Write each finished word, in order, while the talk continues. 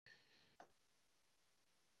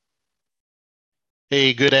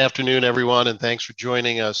Hey, good afternoon, everyone, and thanks for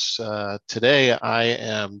joining us. Today, I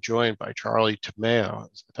am joined by Charlie Tomeo.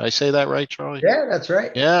 Did I say that right, Charlie? Yeah, that's right.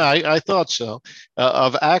 Yeah, I thought so.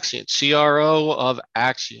 Of Axcient, CRO of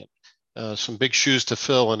Axcient. Some big shoes to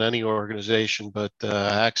fill in any organization, but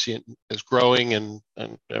Axcient is growing and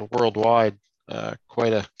worldwide.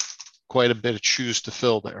 Quite a bit of shoes to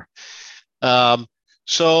fill there. Um,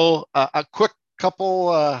 a quick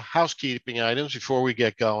couple housekeeping items before we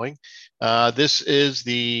get going. This is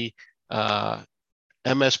the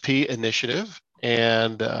MSP initiative,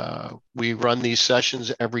 and we run these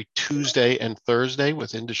sessions every Tuesday and Thursday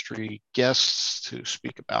with industry guests to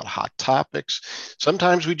speak about hot topics.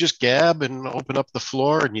 Sometimes we just gab and open up the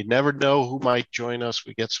floor, and you never know who might join us.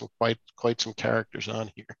 We get some quite some characters on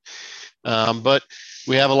here, but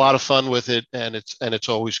we have a lot of fun with it, and it's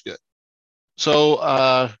always good.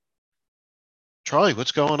 So, Charlie,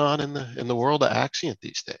 what's going on in the world of Axient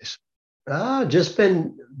these days? Just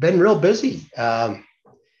been real busy.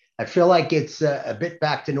 I feel like it's a bit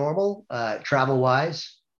back to normal travel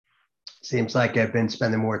wise. Seems like I've been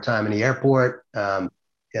spending more time in the airport.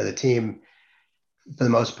 The team for the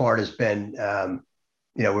most part has been,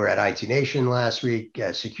 we're at IT Nation last week,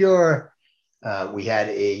 Secure. We had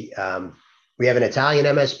we have an Italian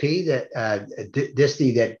MSP that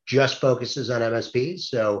Disti that just focuses on MSPs.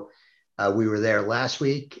 So we were there last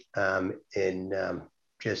week in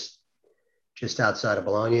just just outside of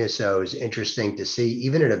Bologna. So it was interesting to see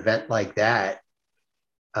even an event like that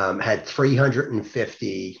had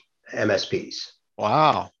 350 MSPs.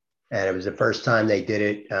 Wow, And it was the first time they did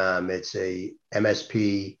it. It's a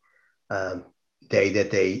MSP um, day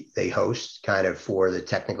that they host kind of for the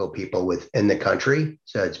technical people within the country.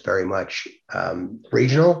 So it's very much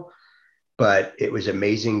regional, but it was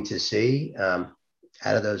amazing to see.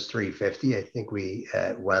 Out of those 350, I think we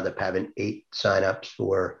wound up having 80 signups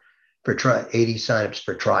for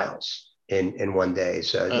trials in one day.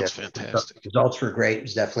 So that's the fantastic. results were great. It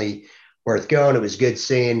was definitely worth going. It was good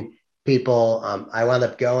seeing people. I wound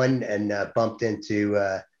up going and bumped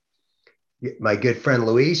into my good friend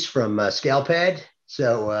Luis from ScalePad.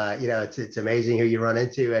 So it's amazing who you run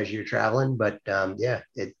into as you're traveling. But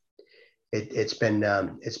it's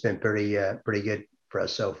been pretty good for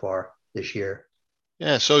us so far this year.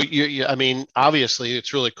 Yeah, so I mean, obviously,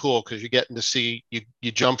 it's really cool because you're getting to see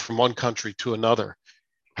you jump from one country to another.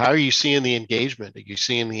 How are you seeing the engagement? Are you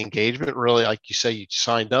seeing the engagement really, like you say, you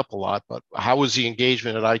signed up a lot, but how was the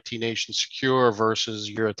engagement at IT Nation Secure versus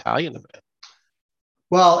your Italian event?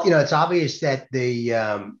 Well, it's obvious that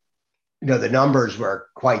the numbers were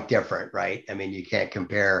quite different, right? I mean, you can't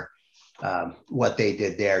compare what they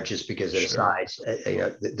did there just because of the Sure. size,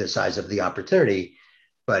 the size of the opportunity.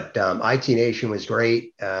 But IT Nation was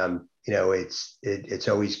great. It's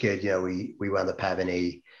always good. We wound up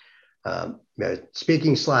having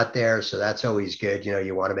speaking slot there, so that's always good.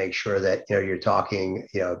 You want to make sure that you're talking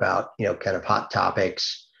about kind of hot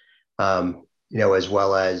topics, as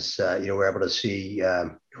well as we're able to see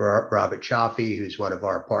Robert Chaffee, who's one of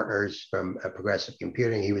our partners from Progressive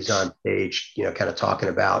Computing. He was on stage, kind of talking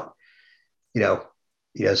about you know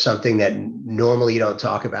something that normally you don't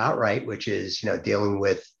talk about, right? Which is dealing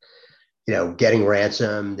with getting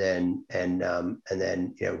ransomed and then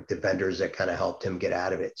the vendors that kind of helped him get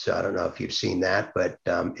out of it. So I don't know if you've seen that, but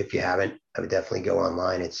if you haven't, I would definitely go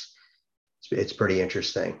online. It's pretty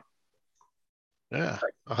interesting. Yeah,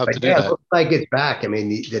 I'll have But to do yeah, it that. looks like it's back. I mean,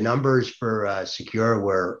 the numbers for Secure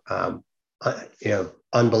were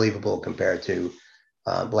unbelievable compared to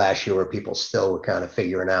last year, where people still were kind of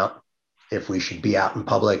figuring out if we should be out in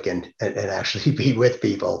public and actually be with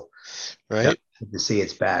people. Right. To see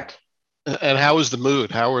it's back. And how was the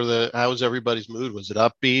mood? How was everybody's mood? Was it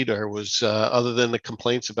upbeat or was other than the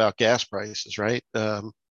complaints about gas prices, right?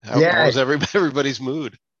 How Yeah, was everybody's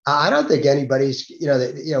mood? I don't think anybody's,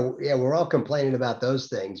 yeah, we're all complaining about those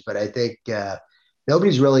things, but I think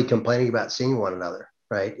nobody's really complaining about seeing one another,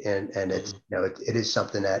 right? And it's, Mhm. it is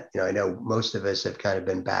something that, I know most of us have kind of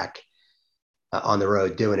been back on the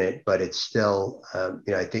road doing it, but it's still,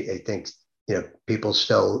 I think, people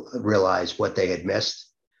still realize what they had missed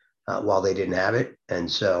while they didn't have it. And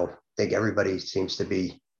so I think everybody seems to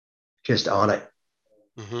be just on it.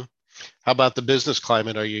 Mhm. How about the business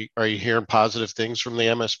climate? Are you hearing positive things from the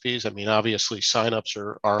MSPs? I mean, obviously signups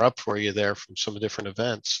are up for you there from some different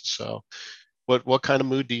events. So what kind of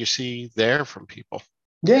mood do you see there from people?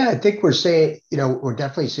 Yeah, I think we're saying, we're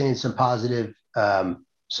definitely seeing some positive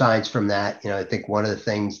signs from that. I think one of the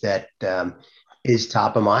things that is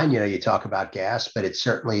top of mind, you talk about gas, but it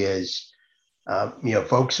certainly is,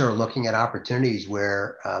 folks are looking at opportunities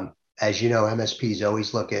where, as you know, MSPs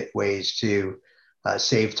always look at ways to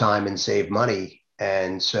save time and save money.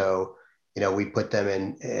 And so, we put them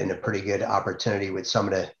in a pretty good opportunity with some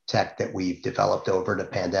of the tech that we've developed over the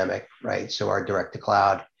pandemic, right? So our direct to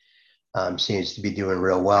cloud seems to be doing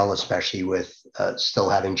real well, especially with still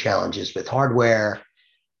having challenges with hardware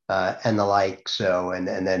and the like. So, and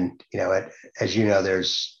then, as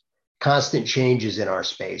there's constant changes in our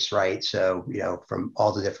space, right? So, from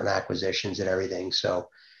all the different acquisitions and everything. So,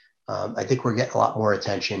 I think we're getting a lot more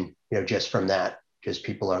attention, just from that, just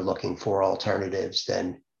people are looking for alternatives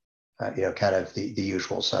than, kind of the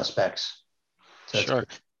usual suspects. So it's Sure.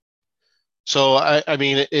 So I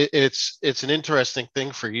mean it's an interesting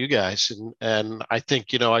thing for you guys, and I think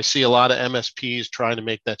I see a lot of MSPs trying to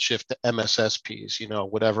make that shift to MSSPs,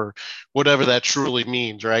 whatever that truly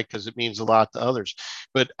means, right? Because it means a lot to others.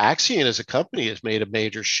 But Axcient as a company has made a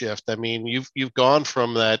major shift. I mean you've gone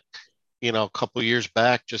from that a couple of years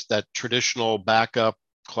back, just that traditional backup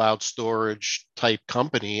cloud storage type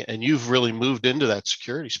company, and you've really moved into that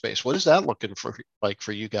security space. What is that looking for like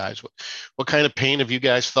for you guys? What kind of pain have you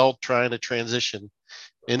guys felt trying to transition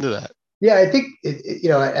into that? Yeah, I think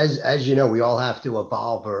as we all have to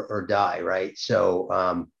evolve or die, right? So,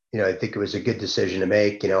 I think it was a good decision to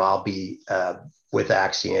make. I'll be with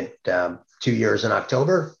Axcient 2 years in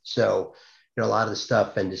October, so a lot of the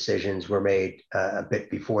stuff and decisions were made a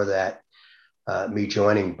bit before that, me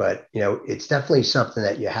joining. But it's definitely something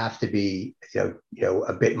that you have to be,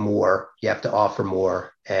 a bit more. You have to offer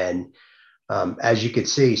more, and as you can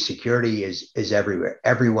see, security is everywhere.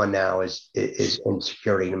 Everyone now is in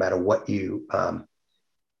security, no matter what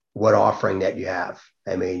offering that you have.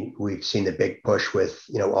 I mean, we've seen the big push with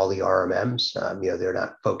all the RMMs. They're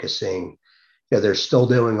not focusing. They're still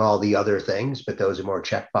doing all the other things, but those are more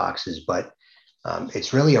check boxes. But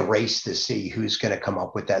it's really a race to see who's going to come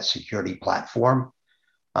up with that security platform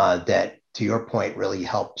that, to your point, really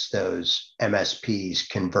helps those MSPs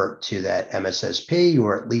convert to that MSSP,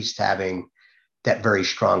 or at least having that very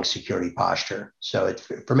strong security posture. So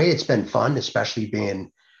for me, it's been fun, especially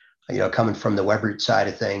being, coming from the web root side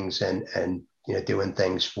of things, and doing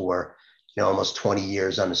things for almost 20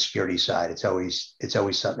 years on the security side. It's always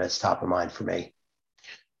something that's top of mind for me.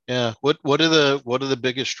 Yeah. What are the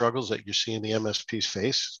biggest struggles that you're seeing the MSPs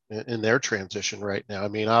face in their transition right now? I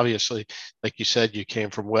mean, obviously, like you said, you came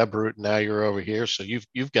from Webroot and now you're over here. So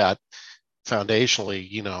you've got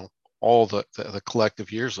foundationally, all the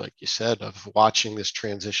collective years, like you said, of watching this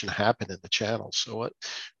transition happen in the channel. So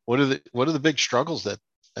what are the big struggles that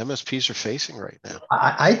MSPs are facing right now?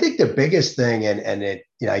 I think the biggest thing, and it,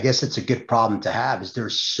 I guess it's a good problem to have, is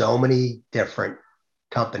there's so many different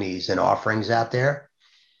companies and offerings out there,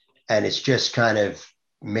 and it's just kind of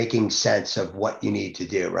making sense of what you need to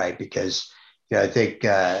do, right? Because I think,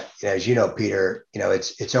 as Peter,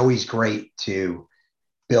 it's always great to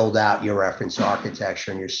build out your reference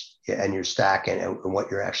architecture and your stack, and what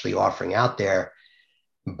you're actually offering out there.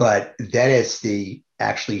 But then it's the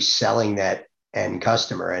actually selling that end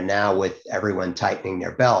customer. And now with everyone tightening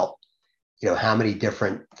their belt, how many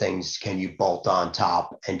different things can you bolt on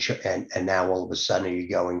top? And now all of a sudden you're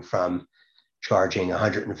going from charging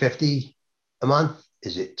 150 a month.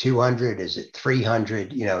 Is it 200? Is it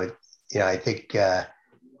 300? I think, at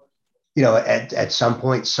some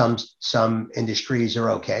point, some industries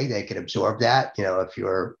are okay. They can absorb that,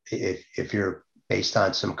 if you're based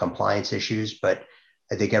on some compliance issues, but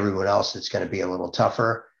I think everyone else, it's going to be a little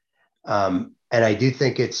tougher. And I do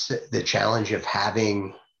think it's the challenge of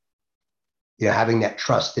having that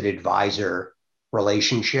trusted advisor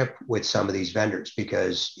relationship with some of these vendors,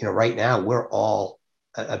 because right now we're all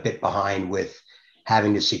a bit behind with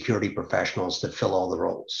having the security professionals to fill all the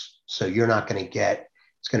roles. So you're not going to get.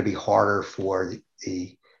 It's going to be harder for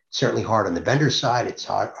certainly hard on the vendor side. It's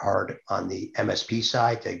hard on the MSP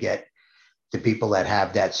side to get the people that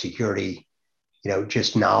have that security,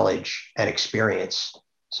 just knowledge and experience.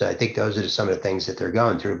 So I think those are some of the things that they're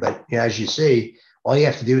going through. But as you see, all you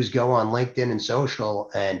have to do is go on LinkedIn and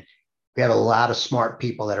social, and we have a lot of smart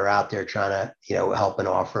people that are out there trying to, help and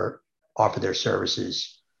offer their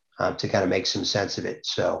services to kind of make some sense of it.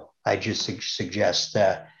 So I just suggest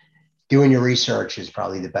doing your research is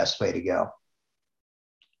probably the best way to go.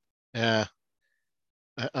 Yeah.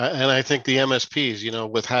 And I think the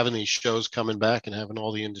MSPs, with having these shows coming back and having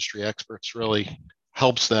all the industry experts, really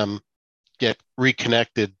helps them get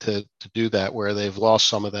reconnected to do that, where they've lost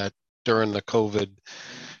some of that during the COVID,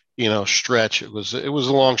 stretch. It was a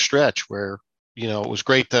long stretch where, it was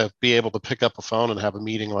great to be able to pick up a phone and have a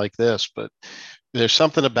meeting like this, but there's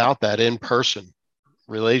something about that in-person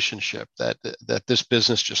relationship that this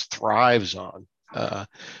business just thrives on.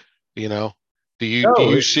 You know, do you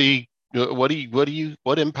No, see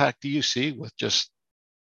what impact do you see with just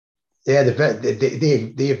Yeah,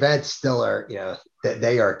 the events still are, that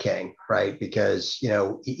they are king, right? Because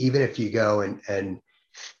even if you go and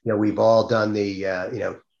we've all done the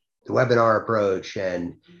webinar approach,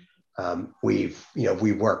 and we've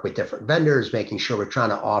worked with different vendors, making sure we're trying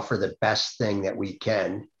to offer the best thing that we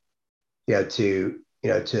can, to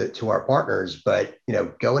our partners. But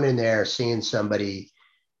going in there, seeing somebody,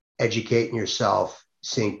 educating yourself,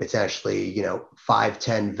 seeing potentially 5,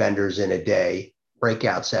 10 vendors in a day,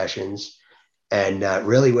 breakout sessions. And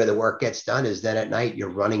really, where the work gets done is then at night, you're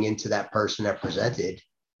running into that person that presented,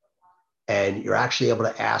 and you're actually able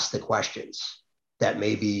to ask the questions that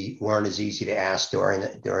maybe weren't as easy to ask during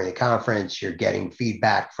the conference. You're getting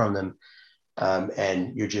feedback from them,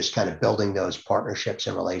 and you're just kind of building those partnerships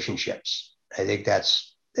and relationships. I think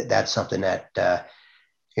that's something that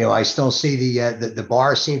I still see the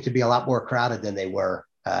bars seem to be a lot more crowded than they were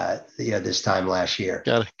this time last year.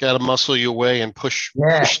 Got to muscle your way and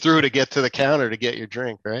Yeah, push through to get to the counter to get your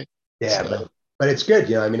drink, right? yeah, So but it's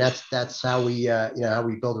good. I mean, that's how we how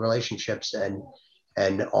we build relationships and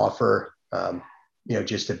offer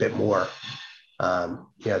just a bit more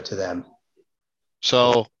to them.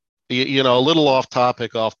 so a little off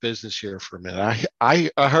topic, off business here for a minute. I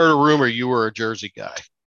heard a rumor you were a Jersey guy.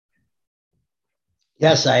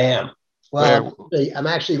 Yes, I am. Where? Well, I'm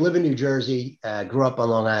actually live in New Jersey. Grew up on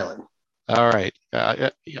Long Island. All right.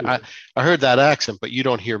 I heard that accent, but you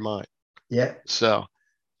don't hear mine. Yeah. So,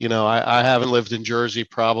 I haven't lived in Jersey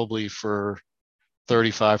probably for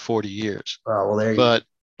 35, 40 years. Oh, well, there you. But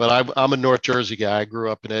I'm a North Jersey guy. I grew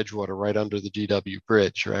up in Edgewater, right under the GW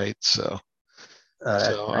Bridge, right? So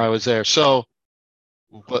I Great. was there. So,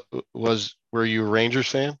 what were you a Rangers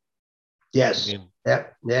fan? I Yes. mean,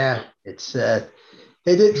 Yep. Yeah. It's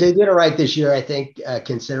they did all right this year, I think,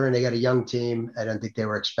 considering they got a young team. I don't think they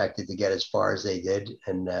were expected to get as far as they did,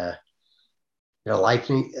 and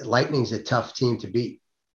Lightning's a tough team to beat.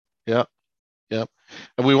 yeah, yeah.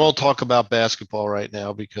 And we won't talk about basketball right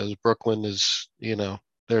now because Brooklyn is,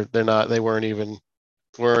 they're not, they weren't even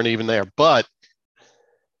there. But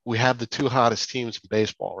we have the two hottest teams in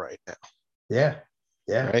baseball right now, Yeah.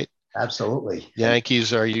 Yeah. right? Absolutely. And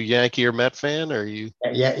Yankees, are you Yankee or Met fan? Or are you?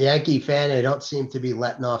 yeah, Yankee fan, they don't seem to be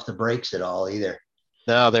letting off the brakes at all either.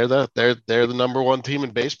 No, they're the number one team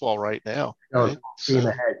in baseball right now, Going right? full steam So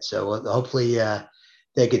ahead. So hopefully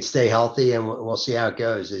they could stay healthy, and we'll see how it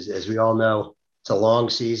goes. As we all know, it's a long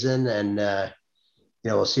season, and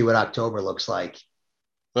we'll see what October looks like.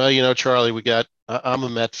 well, Charlie, I'm a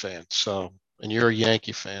Met fan, so and you're a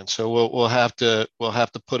Yankee fan, so we'll have to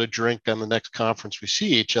put a drink on the next conference we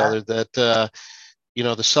see each other. That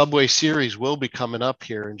the Subway Series will be coming up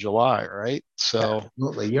here in July, right? So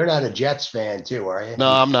Absolutely. You're not a Jets fan, too, are no,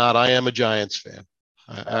 you? I'm not. I am a Giants fan.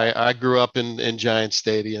 Uh, I grew up in Giants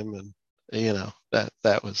Stadium, and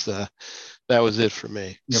that was it for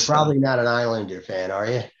me. you're So probably not an Islander fan, are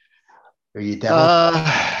you? Are you Devils?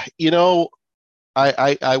 uh, you know,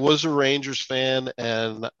 I was a Rangers fan,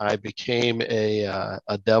 and I became a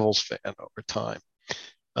Devils fan over time,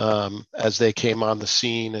 as they came on the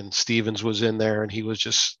scene, and Stevens was in there, and he was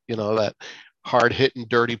just that hard hitting,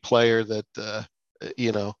 dirty player that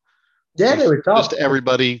you know Yeah, they just were tough.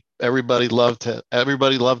 everybody loved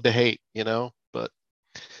to hate, but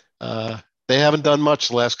uh, they haven't done much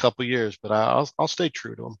the last couple of years, but I'll stay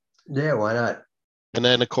true to them. Yeah, why not? And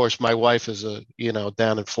then, of course, my wife is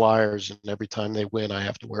down in Flyers, and every time they win, I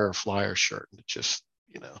have to wear a Flyers shirt. And it just,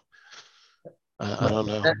 I don't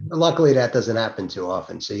know. Luckily, that doesn't happen too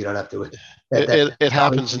often, so you don't have to. That, It, that, it, it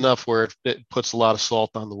probably, happens enough where it puts a lot of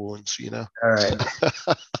salt on the wounds. all right.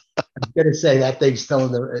 I'm gonna say that thing's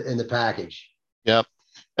still in the package. Yep.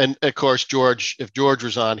 And of course, if George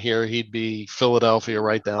was on here, he'd be Philadelphia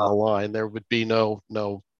right down the line. There would be no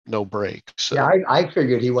break. Yeah, So I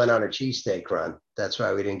figured he went on a cheesesteak run. That's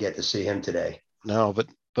why we didn't get to see him today. no,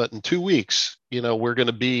 but in 2 weeks, we're going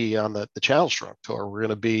to be on the Challenge Truck tour. We're going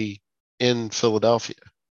to be in Philadelphia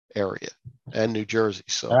area and New Jersey.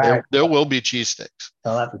 So All right, there will be cheesesteaks.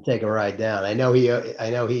 I'll have to take a ride down. I know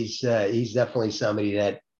he's definitely somebody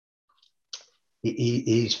that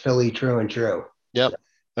he's Philly true and true. Yep.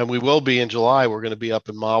 And we will be in July. We're going to be up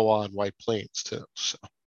in Mawa and White Plains too. So,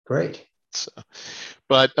 Great. so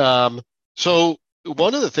but so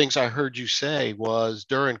one of the things I heard you say was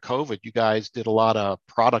during COVID, you guys did a lot of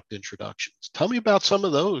product introductions. Tell me about some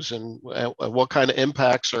of those, and what kind of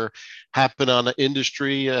impacts are happening on the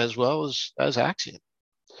industry as well as Axcient.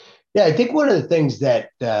 Yeah, I think one of the things that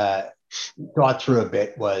thought through a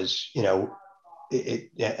bit was,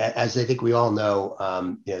 as I think we all know,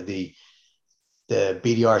 the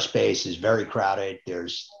BDR space is very crowded.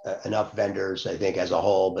 There's enough vendors, I think, as a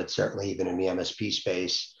whole, but certainly even in the MSP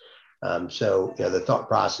space. So, the thought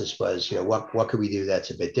process was, what could we do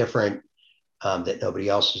that's a bit different, that nobody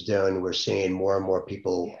else is doing? We're seeing more and more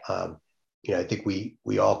people. I think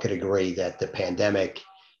we all could agree that the pandemic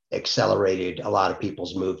accelerated a lot of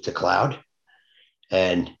people's move to cloud.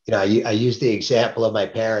 And I use the example of my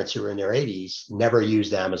parents who were in their 80s, never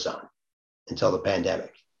used Amazon until the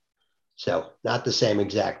pandemic. So not the same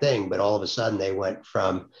exact thing, but all of a sudden they went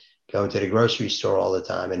from going to the grocery store all the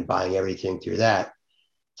time and buying everything through that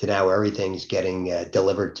to now everything's getting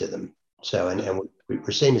delivered to them. So, and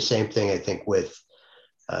we're seeing the same thing, I think, with,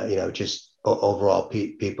 just overall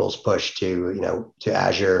people's push to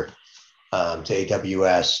Azure, to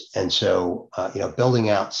AWS. And so, building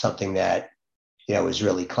out something that, is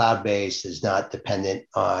really cloud-based, is not dependent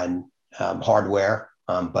on hardware,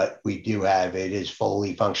 but we do have, it is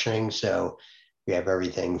fully functioning. So we have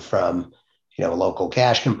everything from, a local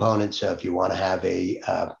cache component. So if you want to have a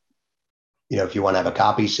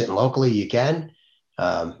copy sitting locally, you can.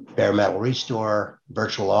 Bare metal restore,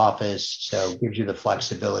 virtual office. So it gives you the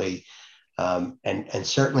flexibility. And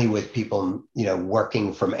certainly with people,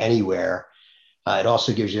 working from anywhere, it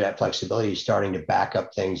also gives you that flexibility, starting to back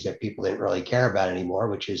up things that people didn't really care about anymore,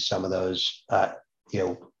 which is some of those,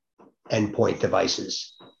 endpoint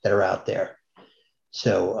devices that are out there.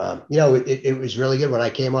 So, it was really good. When I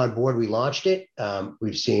came on board, we launched it.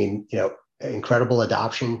 We've seen, incredible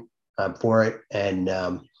adoption for it. And,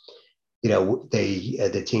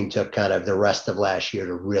 the team took kind of the rest of last year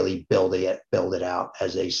to really build it out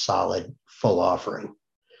as a solid full offering.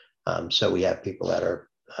 So we have people that are,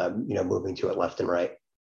 moving to it left and right.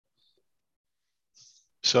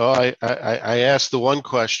 So I asked the one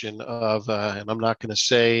question of, and I'm not going to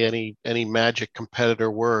say any magic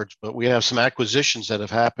competitor words, but we have some acquisitions that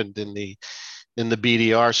have happened in the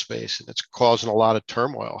BDR space, and it's causing a lot of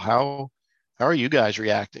turmoil. How are you guys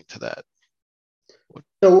reacting to that?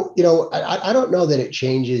 So, I don't know that it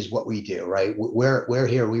changes what we do, right? We're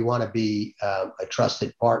here. We want to be a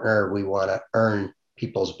trusted partner. We want to earn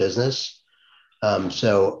people's business.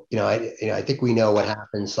 So, I think we know what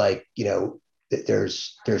happens. Like,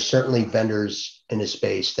 there's certainly vendors in the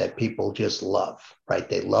space that people just love, right?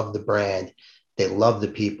 They love the brand, they love the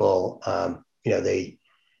people, they've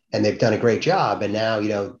done a great job. And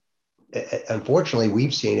now, unfortunately,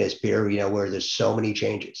 we've seen as peer, where there's so many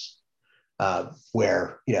changes,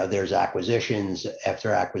 where, there's acquisitions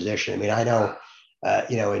after acquisition. I mean, I know,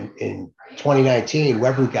 in 2019,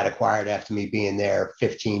 Webroot got acquired after me being there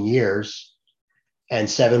 15 years. And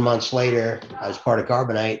 7 months later, I was part of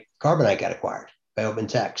Carbonite. Carbonite got acquired by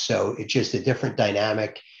OpenText. So it's just a different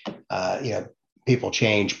dynamic. People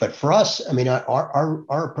change. But for us, I mean,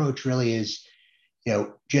 our approach really is,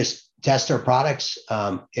 just test our products,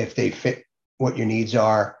 if they fit what your needs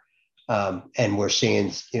are. And we're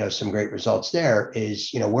seeing, some great results there.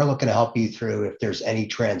 Is, we're looking to help you through if there's any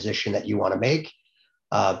transition that you want to make,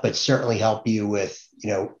 but certainly help you with,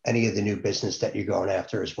 any of the new business that you're going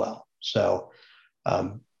after as well. So,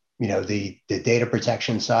 the data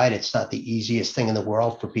protection side, it's not the easiest thing in the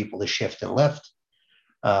world for people to shift and lift.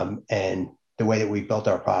 And the way that we built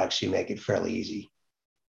our products, you make it fairly easy.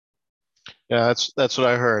 Yeah, that's what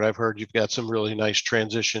I heard. I've heard you've got some really nice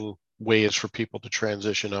transition ways for people to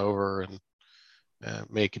transition over and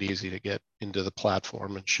make it easy to get into the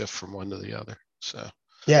platform and shift from one to the other. So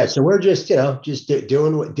yeah, so we're just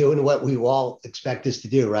doing what we all expect us to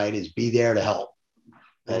do, right? Is be there to help.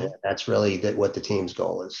 And that's really what the team's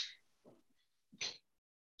goal is.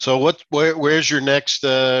 So where's your next,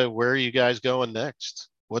 where are you guys going next?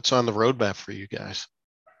 What's on the roadmap for you guys?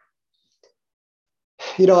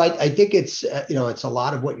 I think it's, it's a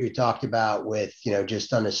lot of what you talked about with,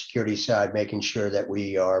 just on the security side, making sure that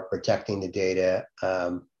we are protecting the data,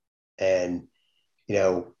 and,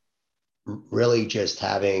 really just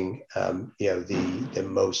having, the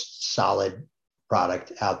most solid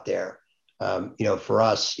product out there. For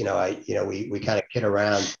us, we kind of kid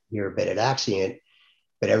around here a bit at Axcient,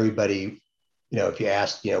 but everybody, if you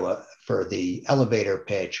ask, for the elevator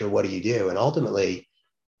pitch or what do you do? And ultimately,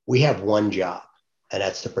 we have one job, and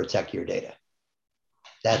that's to protect your data.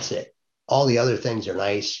 That's it. All the other things are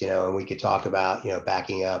nice, and we could talk about,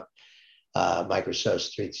 backing up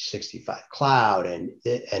Microsoft's 365 cloud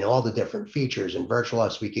and all the different features and virtual.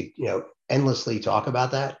 We could, endlessly talk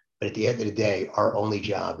about that. But at the end of the day, our only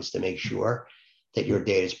job is to make sure that your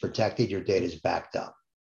data is protected, your data is backed up.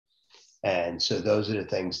 And so those are the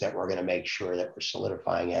things that we're going to make sure that we're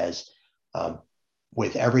solidifying as,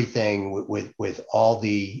 with everything, with all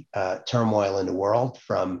the turmoil in the world,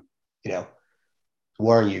 from,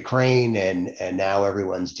 war in Ukraine, and now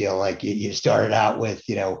everyone's dealing, like you started out with,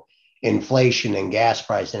 inflation and gas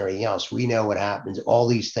price and everything else, we know what happens. All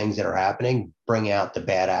these things that are happening bring out the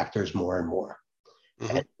bad actors more and more.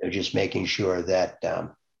 Mm-hmm. And they're just making sure that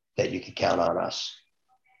that you can count on us.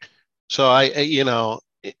 So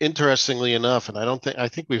interestingly enough, and I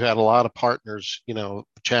think we've had a lot of partners,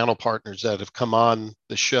 channel partners that have come on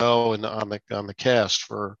the show and on the cast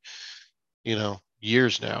for,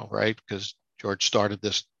 years now, right? Because George started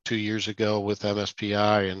this 2 years ago with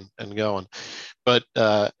MSPI and going. But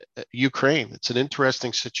Ukraine, it's an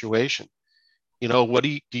interesting situation. What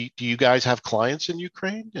do you guys have clients in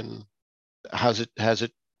Ukraine, and has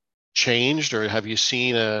it changed, or have you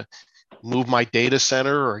seen a move my data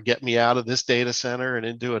center or get me out of this data center and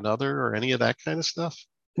into another, or any of that kind of stuff?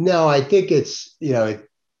 No, I think it's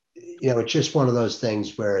it's just one of those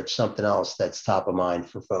things where it's something else that's top of mind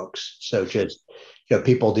for folks. So just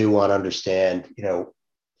people do want to understand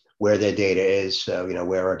where their data is. So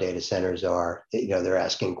where our data centers are. They're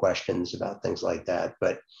asking questions about things like that,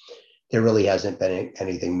 but there really hasn't been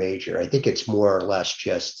anything major. I think it's more or less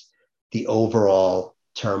just the overall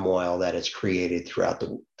turmoil that it's created throughout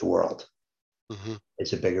the world. Mm-hmm.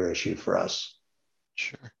 It's a bigger issue for us.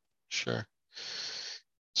 Sure, sure.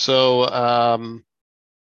 So,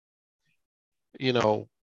 you know,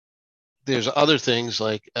 there's other things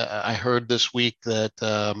like I heard this week that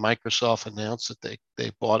Microsoft announced that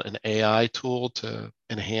they bought an AI tool to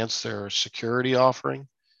enhance their security offering.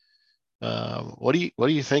 What do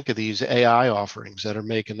you think of these AI offerings that are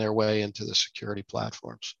making their way into the security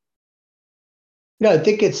platforms? I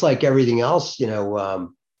think it's like everything else.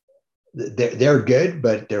 They're good,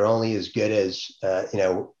 but they're only as good as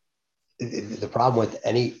the problem with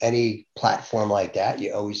any platform like that.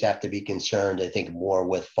 You always have to be concerned, I think, more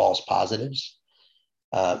with false positives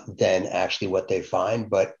than actually what they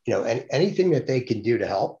find. But anything that they can do to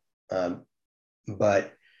help.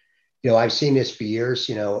 But I've seen this for years.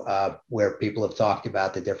 Where people have talked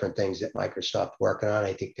about the different things that Microsoft working on.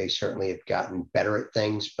 I think they certainly have gotten better at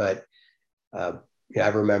things. But uh, I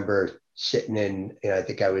remember sitting in. I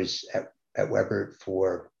think I was at Weber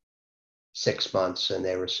for 6 months, and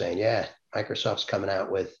they were saying, "Yeah, Microsoft's coming out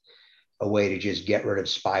with a way to just get rid of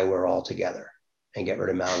spyware altogether and get rid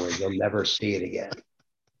of malware. You'll never see it again."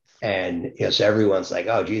 And so everyone's like,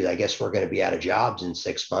 "Oh, geez, I guess we're going to be out of jobs in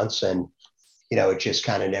 6 months." And it just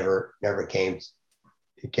kind of never came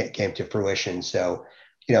to fruition. So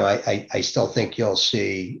I still think you'll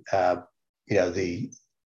see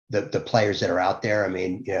the players that are out there. I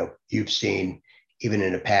mean, you've seen even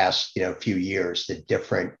in the past few years the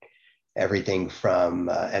different everything from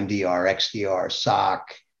MDR, XDR, SOC,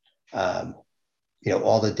 um,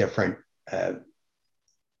 all the different uh,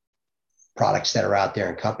 products that are out there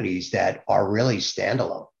and companies that are really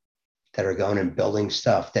standalone, that are going and building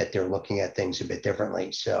stuff that they're looking at things a bit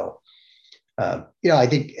differently. So, I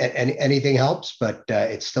think anything helps, but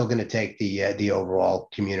it's still going to take the overall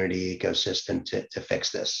community ecosystem to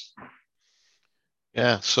fix this.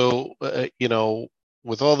 Yeah. So,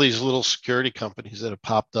 with all these little security companies that have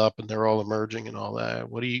popped up and they're all emerging and all that,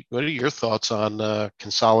 what are your thoughts on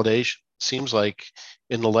consolidation? Seems like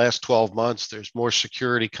in the last 12 months, there's more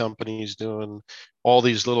security companies doing all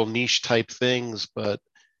these little niche type things, but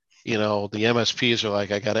the MSPs are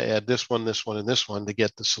like, I got to add this one, and this one to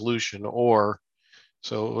get the solution. Or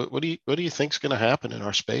so, what do you think is going to happen in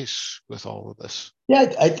our space with all of this?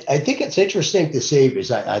 Yeah, I think it's interesting to see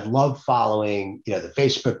because I love following the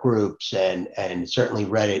Facebook groups and certainly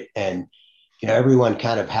Reddit, and everyone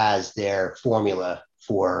kind of has their formula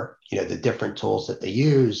for the different tools that they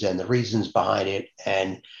use and the reasons behind it,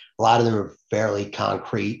 and a lot of them are fairly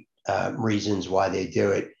concrete reasons why they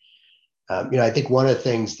do it. I think one of the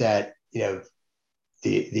things that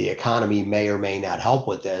the economy may or may not help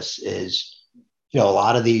with this is a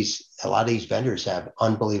lot of these vendors have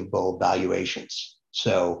unbelievable valuations.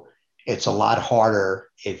 So it's a lot harder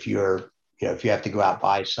if you have to go out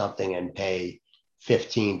buy something and pay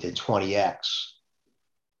 15 to 20x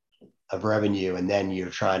of revenue, and then you're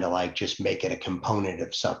trying to like just make it a component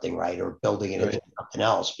of something, right? Or building it into Right. something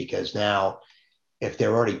else, because now if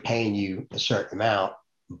they're already paying you a certain amount,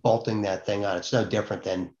 bolting that thing on, it's no different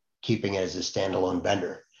than keeping it as a standalone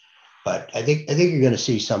vendor. But I think you're going to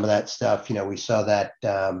see some of that stuff. We saw that.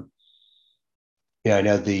 I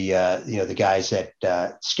know the guys at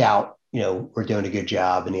Scout, were doing a good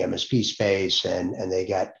job in the MSP space, and they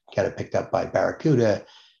got kind of picked up by Barracuda.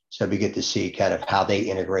 So we get to see kind of how they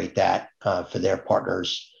integrate that for their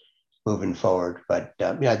partners moving forward. But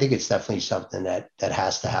I think it's definitely something that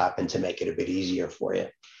has to happen to make it a bit easier for you.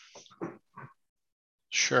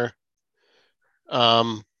 Sure.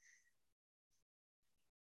 Um,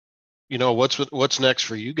 what's next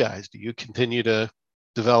for you guys? Do you continue to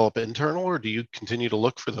develop internal, or do you continue to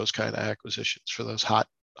look for those kind of acquisitions for those hot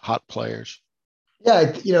players?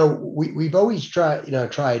 Yeah, we've always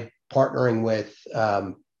tried partnering with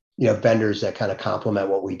vendors that kind of complement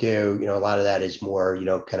what we do. A lot of that is more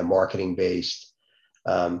kind of marketing based.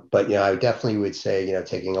 But I definitely would say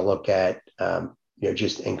taking a look at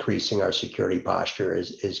just increasing our security posture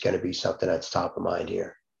is going to be something that's top of mind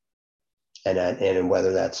here. And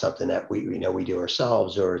whether that's something that we do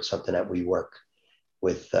ourselves, or it's something that we work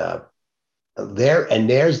with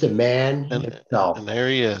there's the man himself. And there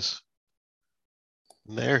he is.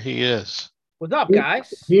 And there he is. What's up,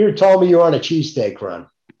 guys? Peter told me you're on a cheesesteak run.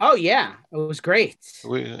 Oh yeah, it was great.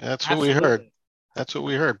 That's what we heard. That's what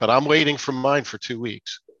we heard. But I'm waiting for mine for 2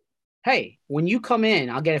 weeks. Hey, when you come in,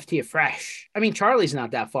 I'll get it to you fresh. I mean, Charlie's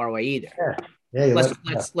not that far away either. Yeah.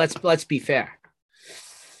 Let's be fair.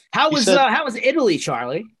 How was Italy,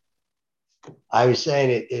 Charlie? I was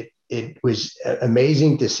saying it was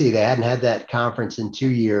amazing to see. They hadn't had that conference in 2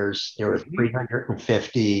 years. There were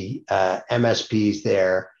 350 MSPs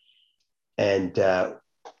there, and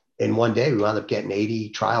in one day we wound up getting 80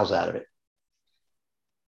 trials out of it.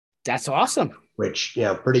 That's awesome. Which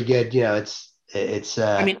pretty good. It's.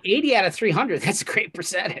 I mean, 80 out of 300. That's a great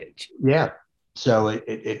percentage. Yeah. So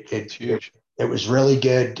it's huge. It was really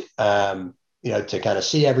good. To kind of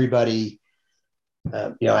see everybody.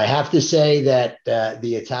 I have to say that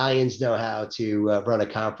the Italians know how to run a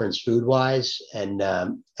conference food wise and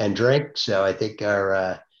drink. So I think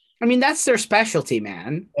that's their specialty,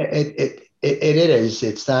 man. It is.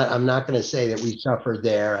 It's not. I'm not going to say that we suffered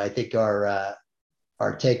there. I think our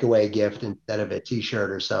takeaway gift, instead of a T-shirt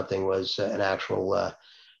or something, was an actual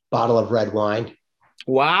bottle of red wine.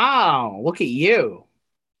 Wow! Look at you.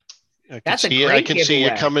 That's a great giveaway.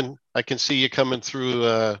 I can see you coming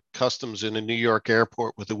through customs in a New York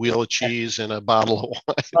airport with a wheel of cheese and a bottle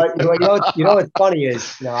of wine. What's funny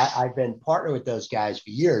is, I've been partnered with those guys for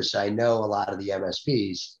years. So I know a lot of the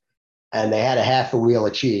MSPs, and they had a half a wheel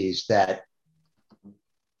of cheese that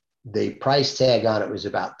the price tag on it was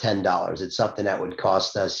about $10. It's something that would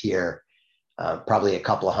cost us here probably a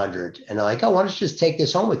couple of $100. And they're like, "Oh, why don't you just take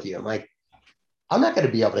this home with you?" I'm like, "I'm not going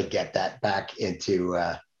to be able to get that back into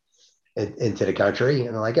the country."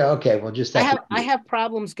 And they're like, "Oh, okay, well, just I have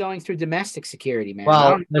problems going through domestic security, man."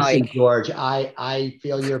 Well, listen, George, I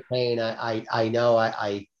feel your pain. I know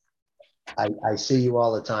I see you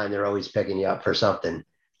all the time. They're always picking you up for something.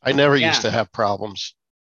 I never used to have problems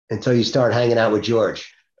until you start hanging out with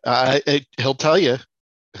George. He'll tell you.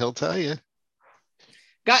 The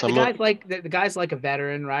guy's like a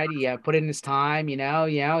veteran, right? He put in his time,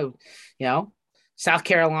 South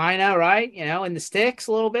Carolina, right? In the sticks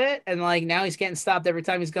a little bit. And now he's getting stopped every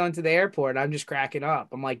time he's going to the airport. I'm just cracking up.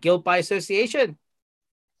 I'm like, guilt by association.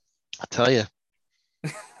 I'll tell you.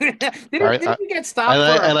 Didn't you get stopped?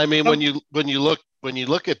 When you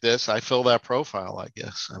look at this, I fill that profile, I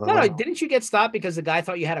guess. No, didn't you get stopped because the guy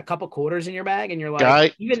thought you had a couple quarters in your bag, and you're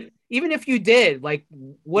like, even if you did,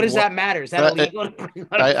 what does that matter? Is that illegal?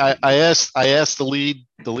 I asked the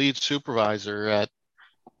lead supervisor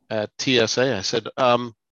at TSA. I said,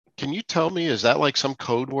 "Can you tell me, is that like some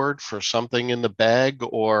code word for something in the bag,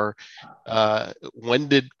 or when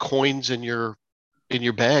did coins in your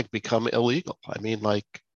bag become illegal?" I mean,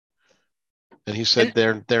 and he said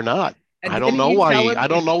they're not. I don't know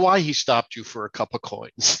why he stopped you for a couple of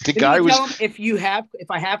coins. The guy was tell him,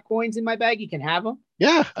 if I have coins in my bag, you can have them.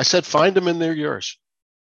 Yeah, I said find them and they're yours.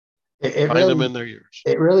 Find them and they're yours.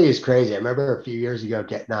 It really is crazy. I remember a few years ago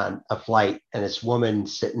getting on a flight, and this woman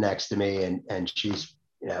sitting next to me, and she's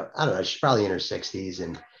I don't know, she's probably in her 60s,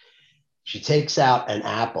 and she takes out an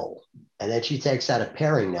apple, and then she takes out a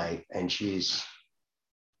paring knife, and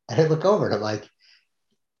I look over and I'm like,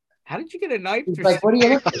 "How did you get a knife?" She's like, "What do you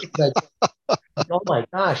look at?" She's like, "Oh my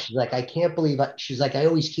gosh." She's like, "I can't believe she's like, I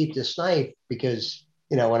always keep this knife because,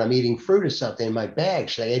 when I'm eating fruit or something in my bag."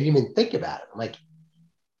 She's like, "I didn't even think about it." I'm like,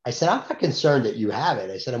 I said, "I'm not concerned that you have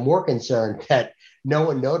it." I said, "I'm more concerned that no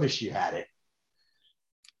one noticed you had it."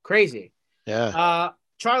 Crazy. Yeah.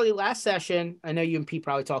 Charlie, last session, I know you and Pete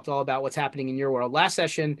probably talked all about what's happening in your world. Last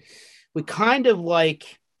session, we kind of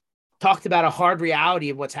talked about a hard reality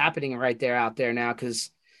of what's happening right there out there now,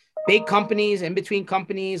 because big companies, in between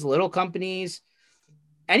companies, little companies,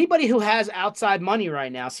 anybody who has outside money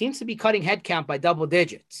right now seems to be cutting headcount by double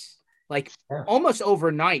digits. Almost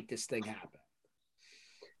overnight, this thing happened.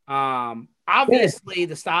 Obviously,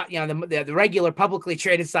 the stock, the regular publicly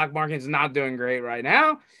traded stock market is not doing great right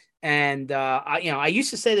now. And I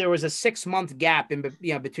used to say there was a 6-month gap in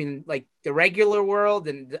between the regular world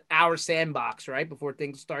and our sandbox, right, before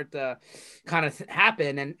things start to kind of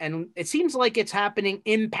happen, and it seems like it's happening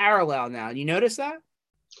in parallel now. You notice that?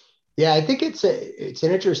 Yeah, I think it's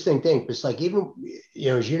an interesting thing because like even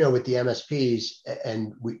as you know with the MSPs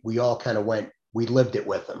and we all kind of we lived it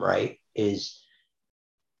with them, right? Is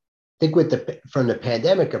I think with from the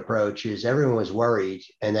pandemic approach is everyone was worried,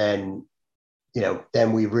 and then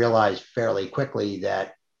then we realized fairly quickly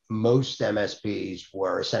that most MSPs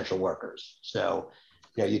were essential workers. So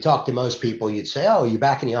you talk to most people, you'd say, "Oh, you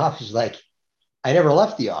back in the office?" Like, I never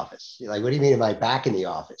left the office. You're like, what do you mean, am I back in the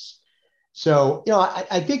office? So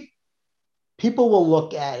I think people will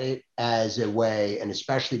look at it as a way, and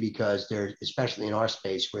especially because there's, especially in our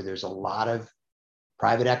space where there's a lot of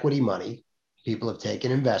private equity money, people have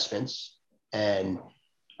taken investments, and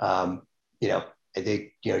um, you know, I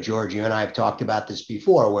think George, you and I have talked about this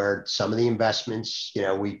before, where some of the investments,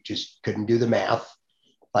 we just couldn't do the math.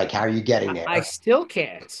 Like, how are you getting I there? still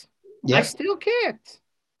can't. I Yep. still can't.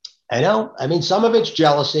 I know. I mean, some of it's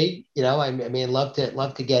jealousy. I mean, love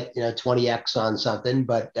to get 20x on something,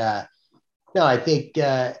 but no, I think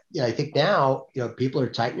I think now people are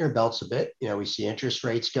tightening their belts a bit. We see interest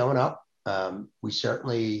rates going up. We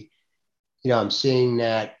certainly, I'm seeing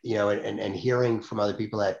that and hearing from other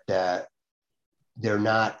people that they're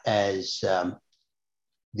not as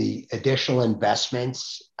the additional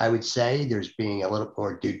investments. I would say there's being a little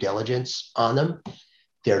more due diligence on them.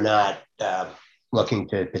 They're not looking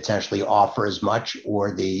to potentially offer as much,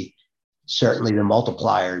 or the certainly the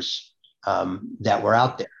multipliers that were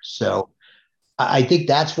out there. So I think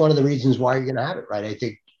that's one of the reasons why you're going to have it, right? I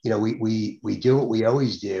think we do what we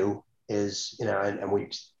always do is and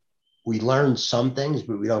we learn some things,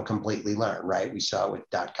 but we don't completely learn, right? We saw it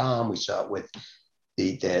with .com, we saw it with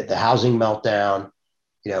the housing meltdown.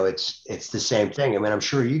 It's the same thing. I mean, I'm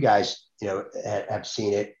sure you guys have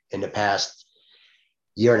seen it in the past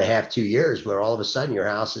year and a half, 2 years, where all of a sudden your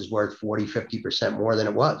house is worth 40-50% more than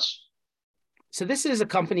it was. So this is a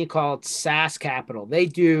company called SAS Capital. They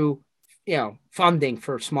do, funding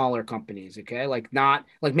for smaller companies. Okay. Like not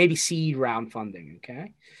like maybe seed round funding.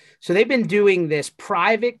 Okay. So they've been doing this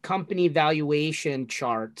private company valuation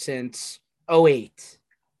chart since '08,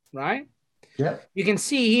 right? Yeah. You can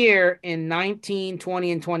see here in 19,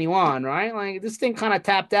 20, and 21, right? Like this thing kind of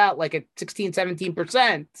tapped out like at 16,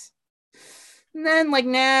 17%. And then like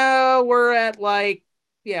now we're at like,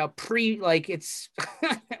 like it's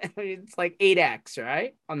it's like 8x,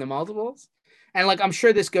 right? On the multiples. And like I'm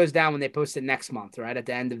sure this goes down when they post it next month, right? At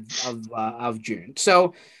the end of June.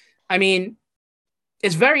 So I mean,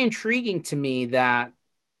 it's very intriguing to me that,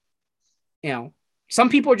 you know, some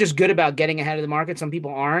people are just good about getting ahead of the market. Some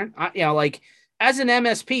people aren't. Like as an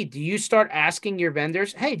MSP, do you start asking your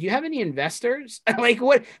vendors, "Hey, do you have any investors?" Like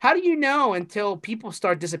what? How do you know until people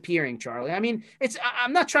start disappearing, Charlie? I mean,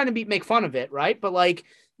 I'm not trying to make fun of it, right? But like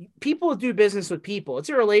people do business with people. It's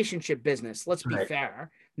a relationship business. Let's be Right.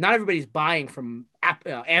 fair. Not everybody's buying from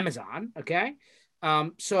Amazon, okay?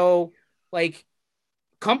 So like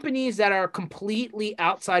companies that are completely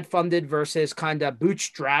outside funded versus kind of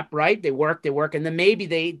bootstrap, right? They work, and then maybe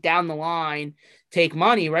they down the line take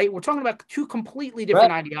money, right? We're talking about two completely Right.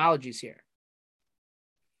 different ideologies here.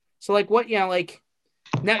 So, like, what, like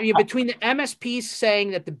now between the MSPs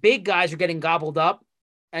saying that the big guys are getting gobbled up,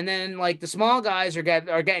 and then like the small guys are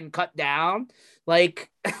getting cut down, like,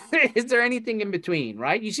 is there anything in between,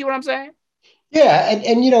 right? You see what I'm saying? Yeah,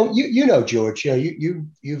 and George,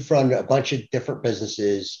 you've run a bunch of different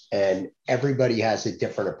businesses, and everybody has a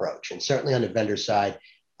different approach. And certainly on the vendor side,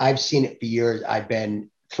 I've seen it for years. I've been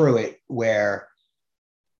through it where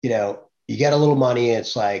you get a little money, and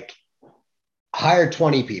it's like hire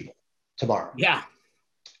 20 people tomorrow, Yeah.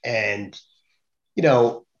 and you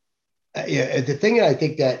know the thing that I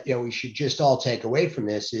think that we should just all take away from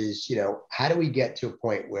this is how do we get to a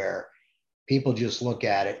point where people just look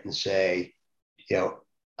at it and say, you know,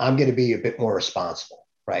 I'm going to be a bit more responsible,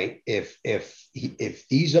 right? If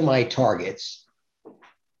these are my targets,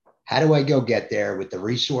 how do I go get there with the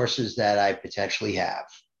resources that I potentially have?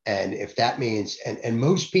 And if that means, and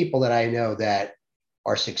most people that I know that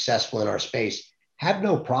are successful in our space have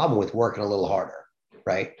no problem with working a little harder,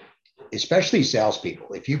 right? Especially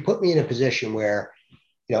salespeople. If you put me in a position where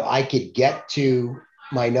I could get to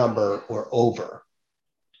my number or over,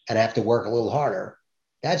 and I have to work a little harder,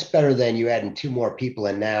 that's better than you adding two more people.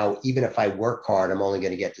 And now, even if I work hard, I'm only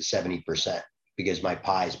going to get to 70% because my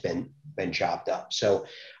pie's been chopped up. So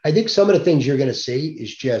I think some of the things you're going to see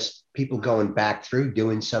is just people going back through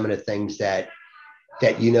doing some of the things that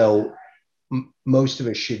most of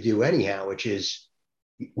us should do anyhow, which is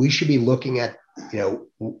we should be looking at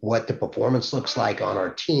what the performance looks like on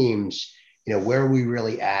our teams, where are we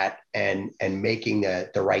really at, and making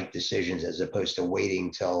the right decisions as opposed to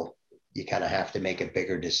waiting till you kind of have to make a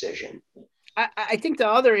bigger decision. I think the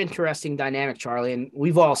other interesting dynamic, Charlie, and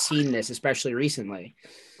we've all seen this, especially recently,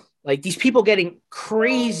 like these people getting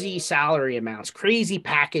crazy salary amounts, crazy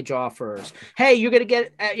package offers. Hey, you're going to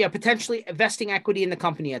get potentially vesting equity in the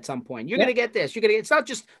company at some point. You're going to get this. You're going to. It's not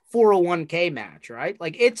just 401k match, right?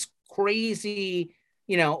 Like it's crazy,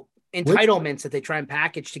 entitlements that they try and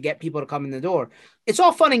package to get people to come in the door. It's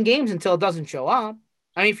all fun and games until it doesn't show up.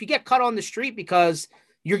 I mean, if you get cut on the street because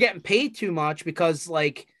you're getting paid too much because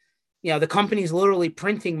the company's literally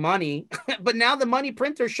printing money, but now the money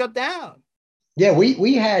printer's shut down. Yeah,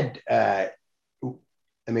 we had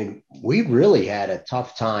we really had a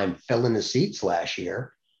tough time filling the seats last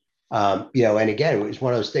year. And again, it was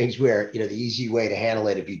one of those things where, the easy way to handle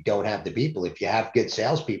it, if you don't have the people, if you have good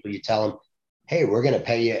salespeople, you tell them, hey, we're going to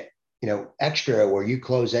pay you, extra, or you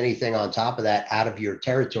close anything on top of that out of your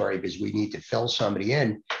territory because we need to fill somebody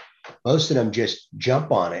in. Most of them just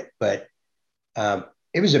jump on it. But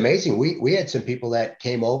it was amazing. We had some people that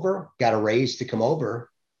came over, got a raise to come over,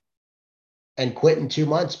 and quit in 2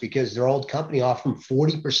 months because their old company offered them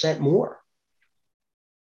 40% more.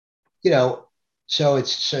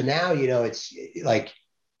 So now, it's like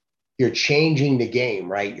you're changing the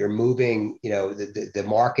game, right? You're moving, the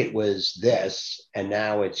market was this and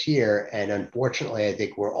now it's here. And unfortunately, I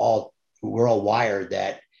think we're all wired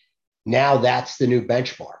that now that's the new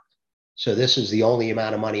benchmark. So this is the only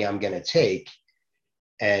amount of money I'm going to take.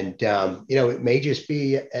 And, it may just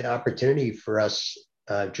be an opportunity for us,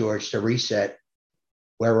 George, to reset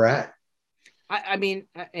where we're at. I mean,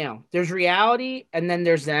 there's reality and then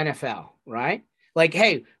there's the NFL, right? Like,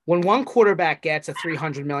 hey, when one quarterback gets a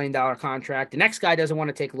 $300 million contract, the next guy doesn't want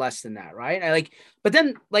to take less than that, right? But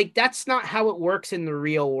then that's not how it works in the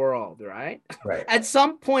real world, right? Right. At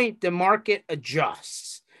some point, the market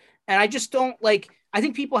adjusts. And I just don't I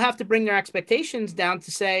think people have to bring their expectations down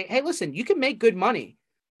to say, hey, listen, you can make good money.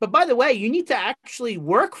 But by the way, you need to actually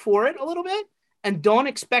work for it a little bit. And don't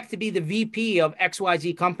expect to be the VP of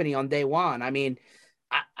XYZ company on day one. I mean,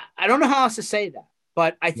 I don't know how else to say that,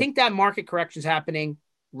 but I think that market correction is happening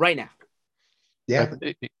right now. Yeah.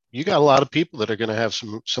 You got a lot of people that are going to have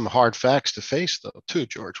some hard facts to face, though, too,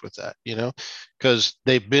 George, with that, because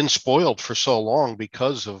they've been spoiled for so long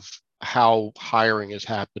because of how hiring has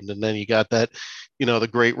happened. And then you got that, the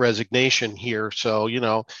great resignation here. So,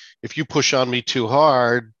 if you push on me too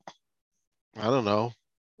hard, I don't know.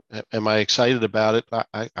 Am I excited about it?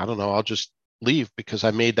 I don't know. I'll just leave because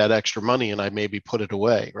I made that extra money and I maybe put it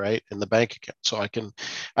away, right, in the bank account. So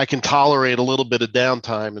I can tolerate a little bit of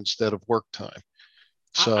downtime instead of work time.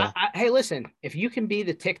 So hey, listen, if you can be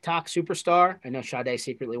the TikTok superstar, I know Sade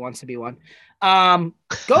secretly wants to be one.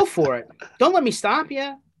 Go for it. Don't let me stop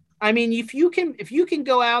you. I mean, if you can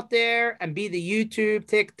go out there and be the YouTube,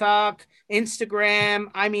 TikTok,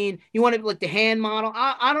 Instagram, I mean, you want to be like the hand model.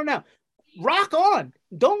 I don't know. Rock on.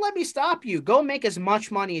 Don't let me stop you. Go make as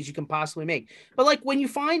much money as you can possibly make. But when you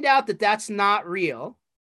find out that that's not real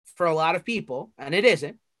for a lot of people, and it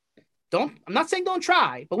isn't, I'm not saying don't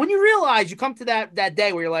try, but when you realize you come to that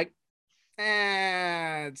day where you're like,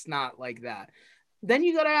 it's not like that, then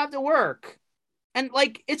you got to have to work. And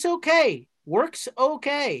it's okay. Work's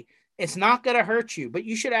okay. It's not going to hurt you, but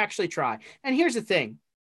you should actually try. And here's the thing.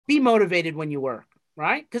 Be motivated when you work.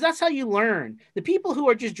 Right? Because that's how you learn. The people who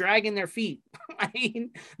are just dragging their feet, I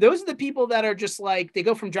mean, those are the people that are just they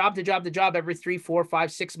go from job to job to job every 3, 4,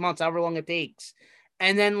 5, 6 months, however long it takes.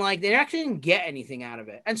 And then they actually didn't get anything out of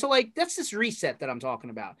it. And so that's this reset that I'm talking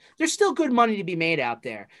about. There's still good money to be made out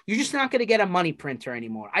there. You're just not going to get a money printer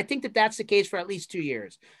anymore. I think that that's the case for at least 2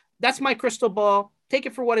 years. That's my crystal ball. Take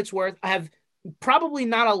it for what it's worth. I have probably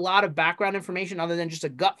not a lot of background information other than just a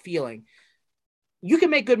gut feeling. You can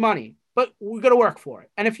make good money, but we're going to work for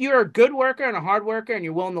it. And if you're a good worker and a hard worker and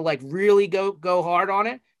you're willing to really go hard on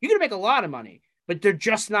it, you're going to make a lot of money, but they're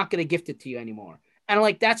just not going to gift it to you anymore.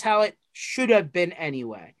 And that's how it should have been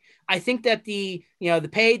anyway. I think that the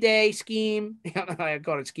payday scheme, I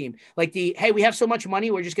call it scheme, hey, we have so much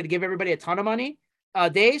money, we're just going to give everybody a ton of money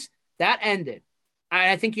days, that ended.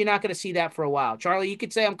 I think you're not going to see that for a while. Charlie, you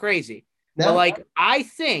could say I'm crazy. No. But I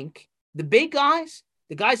think the big guys,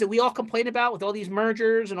 the guys that we all complain about with all these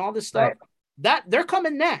mergers and all this stuff, right, that they're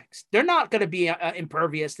coming next. They're not going to be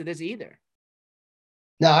impervious to this either.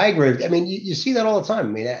 No, I agree. I mean, you see that all the time. I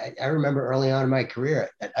mean, I remember early on in my career,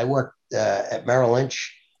 I worked at Merrill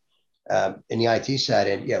Lynch in the IT side,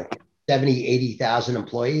 and 70, 80,000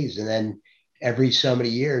 employees, and then every so many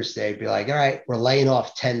years they'd be like, "All right, we're laying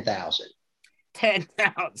off 10,000."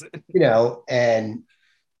 10,000. And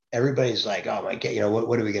everybody's like, "Oh my God,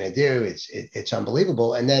 what are we going to do?" It's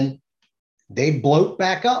unbelievable. And then they bloat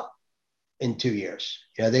back up in 2 years.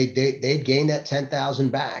 They'd gain that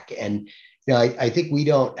 10,000 back. And I think we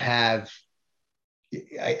don't have.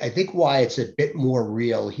 I think why it's a bit more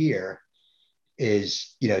real here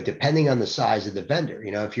is, depending on the size of the vendor.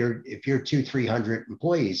 If you're 200-300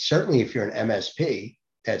 employees, certainly if you're an MSP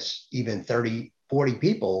that's even 30-40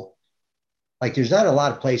 people, like there's not a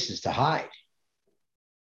lot of places to hide.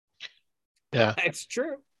 Yeah, That's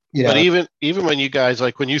true. but even when you guys,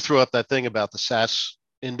 like when you threw up that thing about the SaaS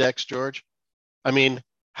index, George, I mean,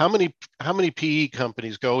 how many PE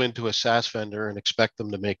companies go into a SaaS vendor and expect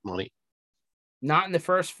them to make money? Not in the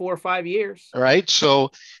first 4 or 5 years. All right. So,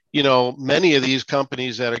 many of these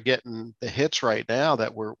companies that are getting the hits right now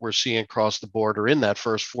that we're seeing across the board are in that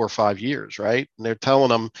first 4 or 5 years, right? And they're telling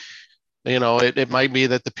them, it might be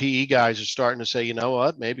that the PE guys are starting to say, you know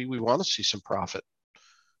what, maybe we want to see some profit.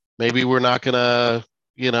 Maybe we're not gonna,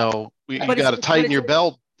 you got to tighten your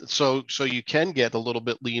belt so you can get a little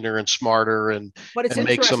bit leaner and smarter and it's make some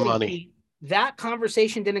interesting, money. Pete, that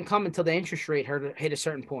conversation didn't come until the interest rate hit a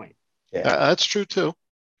certain point. Yeah, that's true too.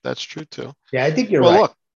 That's true too. Yeah, I think you're well, right.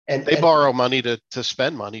 Look, And they borrow money to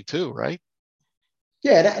spend money too, right?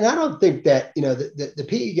 Yeah, and I don't think that the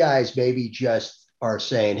PE guys maybe just are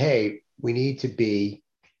saying, "Hey, we need to be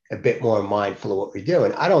a bit more mindful of what we're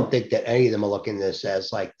doing." I don't think that any of them are looking at this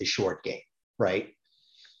as like the short game, right?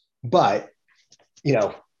 But you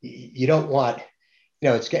don't want,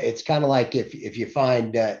 it's kind of like if you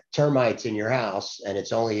find termites in your house and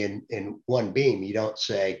it's only in one beam, you don't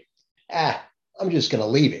say, I'm just going to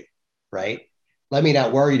leave it, right? Let me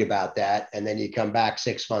not worried about that, and then you come back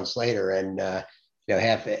 6 months later and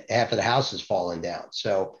half of the house has fallen down.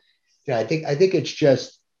 So I think it's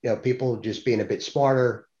just people just being a bit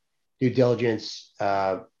smarter, due diligence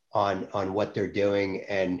on what they're doing.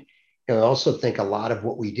 And I also think a lot of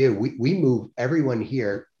what we do, we move, everyone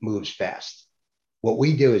here moves fast. What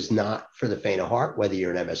we do is not for the faint of heart, whether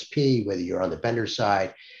you're an MSP, whether you're on the vendor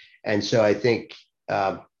side. And so I think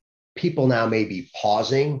people now may be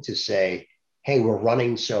pausing to say, hey, we're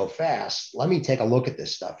running so fast. Let me take a look at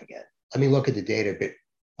this stuff again. Let me look at the data a bit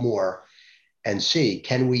more and see,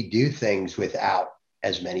 can we do things without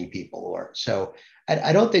as many people? Or so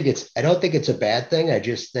I don't think it's a bad thing. I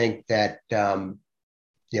just think that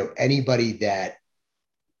anybody that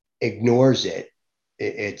ignores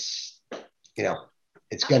it's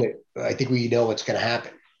it's gonna. I think we know what's gonna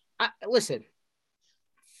happen. Listen,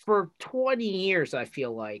 for 20 years, I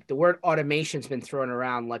feel like the word automation's been thrown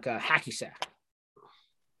around like a hacky sack.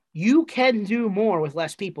 You can do more with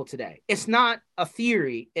less people today. It's not a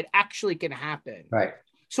theory. It actually can happen. Right.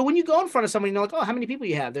 So when you go in front of somebody and they're like, oh, how many people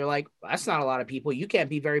you have? They're like, that's not a lot of people. You can't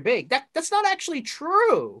be very big. That's not actually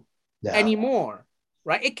true anymore,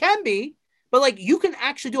 right? It can be, but like you can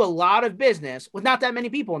actually do a lot of business with not that many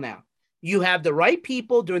people now. You have the right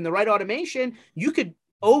people doing the right automation. You could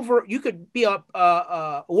be a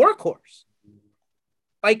workhorse.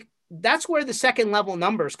 Like that's where the second level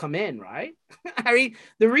numbers come in, right? I mean,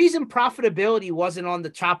 the reason profitability wasn't on the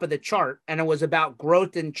top of the chart and it was about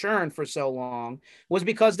growth and churn for so long was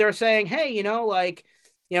because they're saying, hey,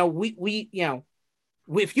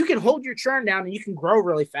 if you can hold your churn down and you can grow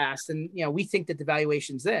really fast, and we think that the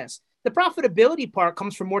valuation's this. The profitability part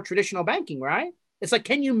comes from more traditional banking, right? It's like,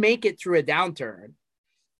 can you make it through a downturn?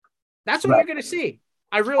 That's what you're going to see.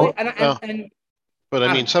 But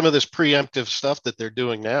I mean, some of this preemptive stuff that they're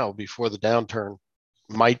doing now before the downturn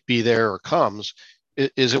might be there or comes.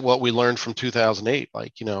 Is it what we learned from 2008?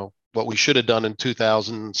 Like, what we should have done in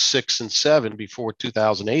 2006 and 7 before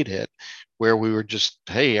 2008 hit, where we were just,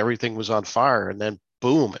 hey, everything was on fire. And then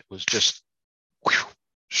boom, it was just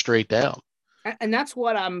straight down. And that's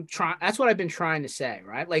what that's what I've been trying to say,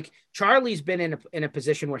 right? Like Charlie's been in a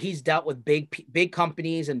position where he's dealt with big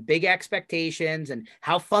companies and big expectations and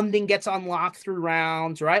how funding gets unlocked through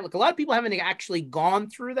rounds, right? Like a lot of people haven't actually gone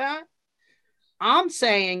through that. I'm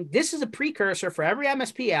saying this is a precursor for every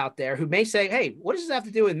MSP out there who may say, hey, what does this have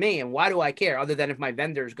to do with me? And why do I care other than if my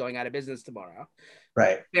vendor is going out of business tomorrow?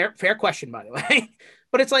 Right. Fair question, by the way.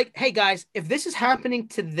 But it's like, hey, guys, if this is happening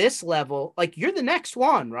to this level, like you're the next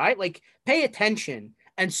one, right? Like pay attention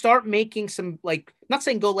and start making some, like, not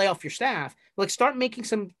saying go lay off your staff, but like start making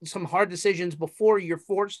some hard decisions before you're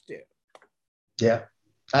forced to. Yeah,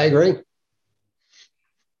 I agree.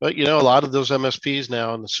 But, a lot of those MSPs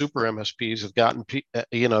now and the super MSPs have gotten,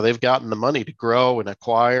 they've gotten the money to grow and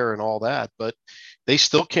acquire and all that, but they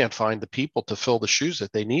still can't find the people to fill the shoes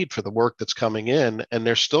that they need for the work that's coming in. And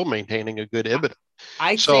they're still maintaining a good EBITDA.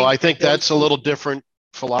 I think that's a little different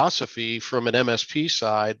philosophy from an MSP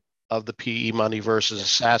side of the PE money versus a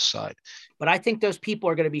SaaS side. But I think those people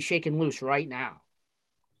are going to be shaken loose right now.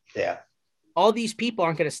 Yeah. all these people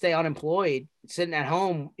aren't going to stay unemployed, sitting at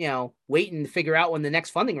home, waiting to figure out when the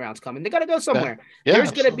next funding round's coming. They got to go somewhere. Yeah,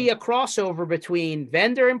 There's going to be a crossover between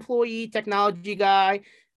vendor employee, technology guy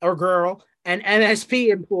or girl, and MSP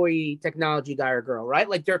employee, technology guy or girl, right?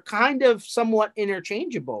 Like they're kind of somewhat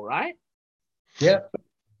interchangeable, right? Yeah.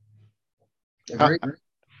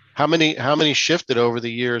 How many shifted over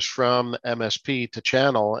the years from MSP to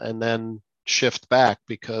channel and then shift back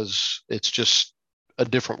because it's just a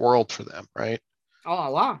different world for them, right? Oh, a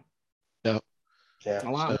lot. Yeah. Yeah. A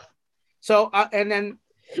lot. So and then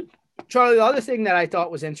Charlie, the other thing that I thought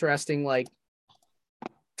was interesting, like,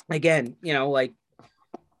 again, like,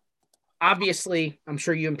 obviously, I'm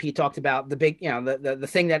sure you and Pete talked about the big, the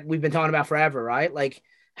thing that we've been talking about forever, right? Like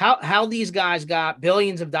how these guys got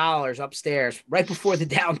billions of dollars upstairs right before the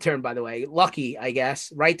downturn, by the way. Lucky, I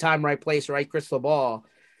guess. Right time, right place, right crystal ball.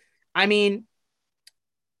 I mean,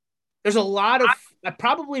 there's a lot of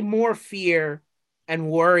probably more fear and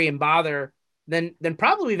worry and bother than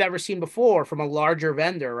probably we've ever seen before from a larger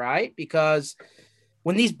vendor, right? Because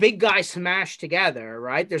when these big guys smash together,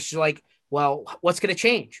 right, there's like, well, what's going to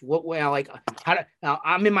change? Like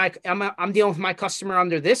I'm dealing with my customer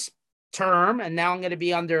under this term, and now I'm going to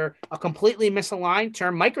be under a completely misaligned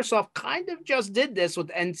term. Microsoft kind of just did this with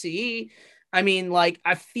NCE. I mean, like,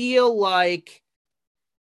 I feel like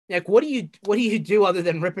what do you do other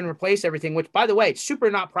than rip and replace everything? Which, by the way, it's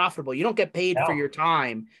super not profitable. You don't get paid for your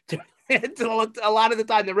time to a lot of the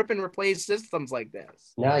time to rip and replace systems like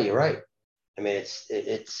this. No, you're right. I mean, it's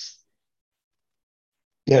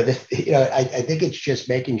I think it's just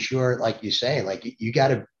making sure, like you're saying, like you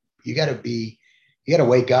gotta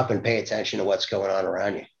wake up and pay attention to what's going on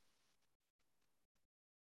around you.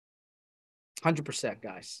 100%,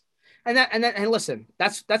 guys. And listen,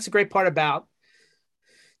 that's the great part about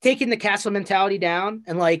taking the castle mentality down,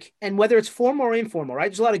 and whether it's formal or informal, right?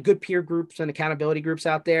 There's a lot of good peer groups and accountability groups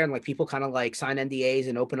out there, and like people kind of like sign NDAs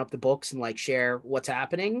and open up the books and like share what's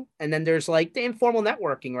happening. And then there's like the informal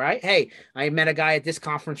networking, right? Hey, I met a guy at this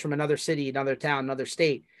conference from another city, another town, another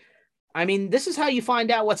state. I mean, this is how you find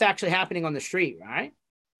out what's actually happening on the street, right?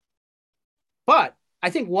 But I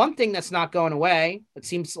think one thing that's not going away, it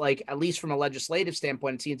seems like, at least from a legislative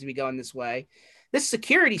standpoint, it seems to be going this way. This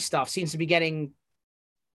security stuff seems to be getting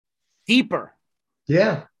deeper.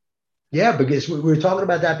 Yeah. Yeah, because we were talking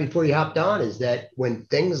about that before you hopped on, is that when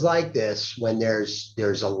things like this, when there's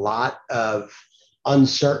a lot of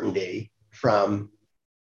uncertainty from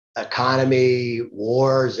economy,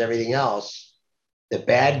 wars, everything else, the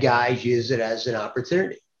bad guys use it as an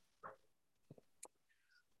opportunity.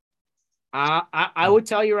 I would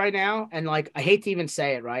tell you right now, and like, I hate to even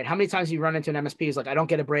say it, right? How many times you run into an MSP is like, I don't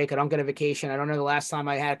get a break, I don't get a vacation, I don't know the last time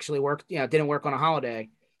I actually worked, didn't work on a holiday.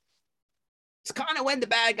 It's kind of when the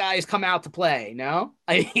bad guys come out to play, no?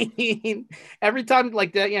 I mean, every time,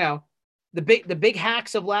 like, the big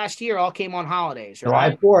hacks of last year all came on holidays,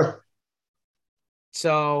 right? July 4th.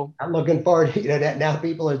 So I'm looking forward to that. Now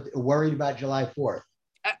people are worried about July 4th.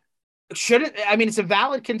 It's a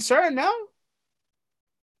valid concern, no?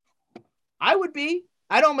 I would be.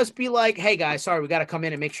 I'd almost be like, hey guys, sorry, we got to come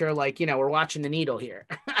in and make sure, like, we're watching the needle here.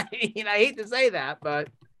 I hate to say that, but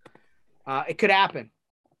it could happen.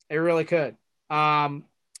 It really could.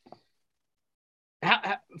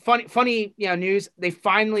 Funny, news. They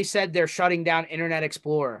finally said they're shutting down Internet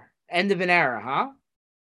Explorer. End of an era, huh?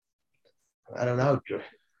 I don't know.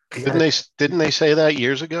 Didn't they say that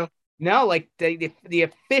years ago? No, like the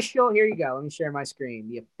official. Here you go. Let me share my screen.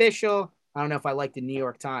 The official. I don't know if I like the New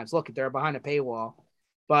York Times. Look, they're behind a paywall,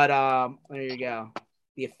 but there you go.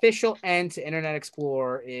 The official end to Internet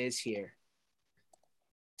Explorer is here.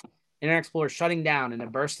 Internet Explorer shutting down in a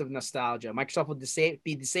burst of nostalgia. Microsoft will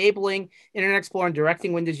be disabling Internet Explorer and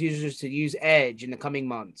directing Windows users to use Edge in the coming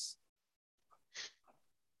months.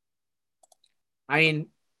 I mean,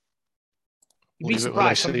 you'd be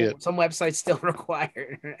surprised. Some websites still require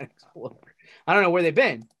Internet Explorer. I don't know where they've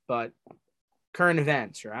been, but current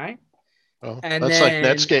events, right? Oh, and that's then,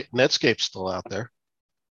 like Netscape. Netscape's still out there.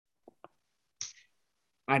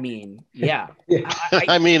 I mean, yeah.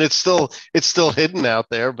 I mean, it's still hidden out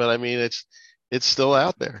there, but I mean, it's still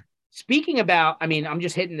out there. Speaking about, I'm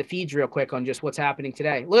just hitting the feeds real quick on just what's happening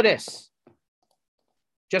today. Look at this.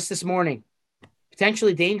 Just this morning,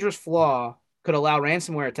 potentially dangerous flaw could allow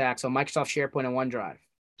ransomware attacks on Microsoft SharePoint and OneDrive,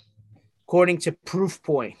 according to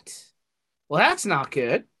Proofpoint. Well, that's not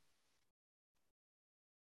good.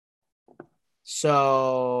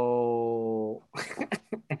 So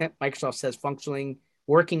Microsoft says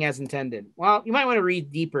working as intended. Well, you might want to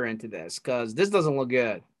read deeper into this because this doesn't look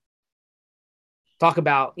good. talk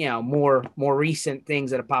about, more recent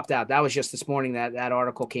things that have popped out. That was just this morning that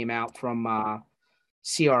article came out from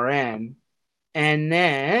CRN. And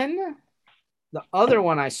then the other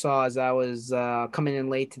one I saw as I was coming in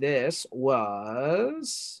late to this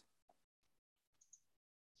was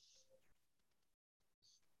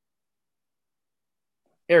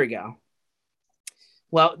there we go.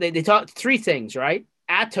 Well, they talked three things, right?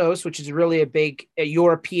 Atos, which is really a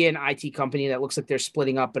European IT company that looks like they're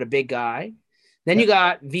splitting up, but a big guy. Then you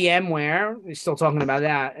got VMware. We're still talking about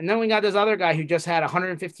that. And then we got this other guy who just had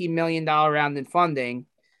 $115 million round in funding.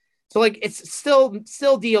 So like it's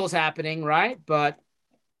still deals happening, right? But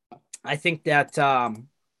I think that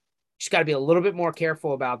just got to be a little bit more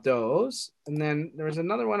careful about those. And then there was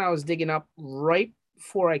another one I was digging up right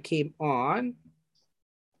before I came on.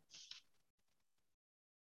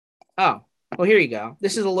 Oh, well, here you go.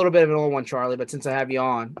 This is a little bit of an old one, Charlie, but since I have you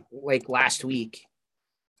on, like last week,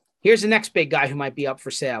 here's the next big guy who might be up for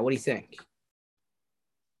sale. What do you think?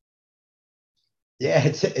 Yeah,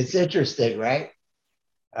 it's interesting, right?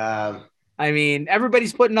 I mean,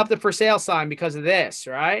 everybody's putting up the for sale sign because of this,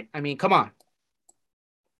 right? I mean, come on.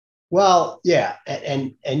 Well, yeah,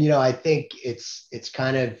 and I think it's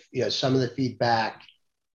kind of some of the feedback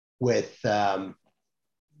with I'm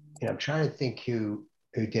trying to think who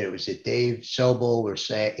did it. Was it Dave Sobel? We're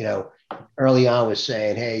saying early on was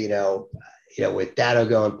saying, hey, with Datto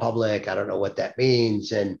going public, I don't know what that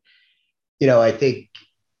means, and I think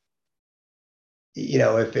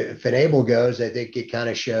if Enable goes, I think it kind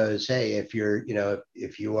of shows, hey, if you're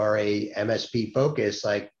if you are a MSP focus,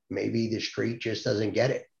 like maybe the street just doesn't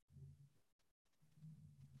get it.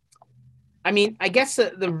 I mean, I guess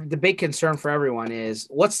the big concern for everyone is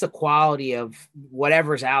what's the quality of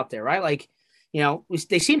whatever's out there, right? Like,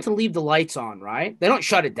 they seem to leave the lights on, right? They don't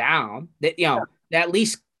shut it down. They at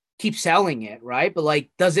least keep selling it, right? But like,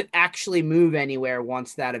 does it actually move anywhere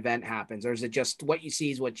once that event happens, or is it just what you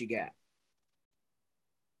see is what you get?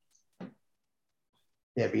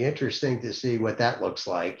 Yeah, it'd be interesting to see what that looks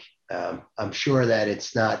like. I'm sure that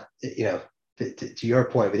it's not, to your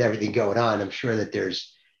point with everything going on, I'm sure that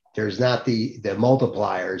there's not the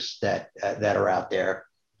multipliers that are out there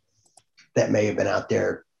that may have been out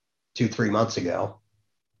there 2-3 months ago.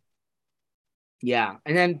 Yeah.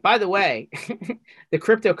 And then, by the way, the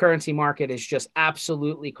cryptocurrency market is just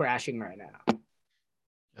absolutely crashing right now.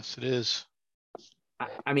 Yes, it is.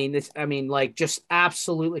 Like just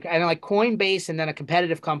absolutely. And like Coinbase and then a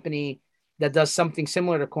competitive company that does something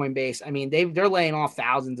similar to Coinbase. I mean, they're laying off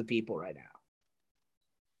thousands of people right now.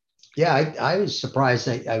 Yeah, I was surprised.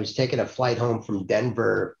 I was taking a flight home from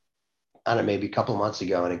Denver, I don't know, maybe a couple of months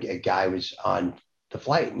ago, and a guy was on the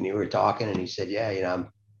flight, and we were talking, and he said, "Yeah,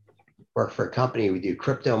 I'm work for a company. We do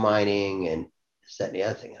crypto mining and this, that, and the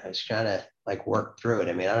other thing." And I was trying to like work through it.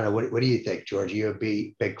 I mean, I don't know. What do you think, George? You a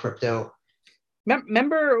big crypto?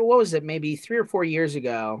 Remember, what was it? Maybe 3 or 4 years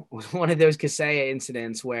ago, one of those Kaseya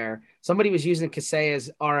incidents where somebody was using Kaseya's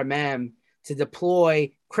RMM to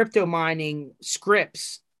deploy crypto mining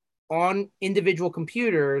scripts on individual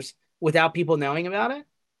computers without people knowing about it.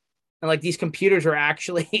 And like these computers are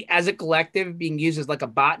actually, as a collective, being used as like a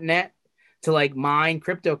botnet to like mine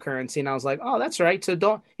cryptocurrency. And I was like, oh, that's right. So you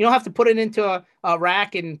don't have to put it into a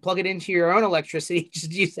rack and plug it into your own electricity.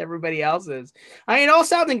 Just use everybody else's. I mean, it all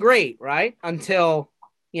sounding great, right? Until,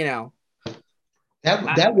 that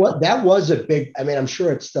was a big, I mean, I'm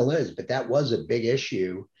sure it still is, but that was a big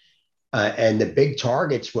issue. And the big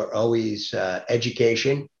targets were always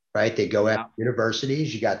education, right? They go at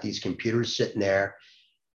universities. You got these computers sitting there.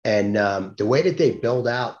 And the way that they build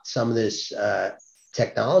out some of this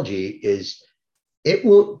technology is it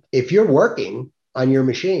will, if you're working on your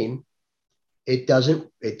machine, it doesn't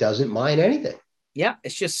mine anything. Yeah,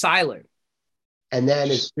 it's just silent. And then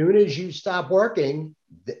as soon as you stop working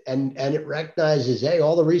and it recognizes, hey,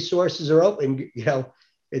 all the resources are open,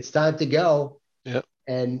 it's time to go. Yeah.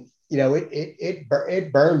 And it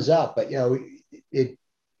burns up, but it's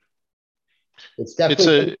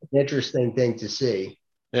definitely an interesting thing to see.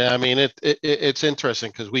 Yeah, I mean it's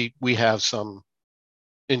interesting because we have some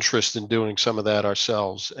interest in doing some of that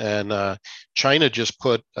ourselves, and China just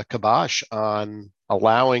put a kibosh on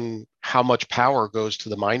allowing how much power goes to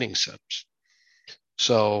the mining centers.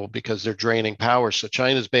 So because they're draining power, so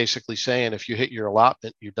China's basically saying if you hit your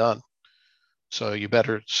allotment, you're done. So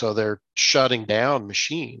they're shutting down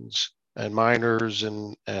machines and miners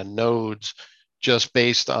and nodes just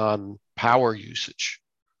based on power usage.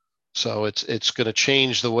 So it's going to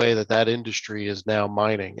change the way that industry is now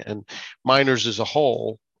mining, and miners as a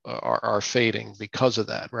whole are fading because of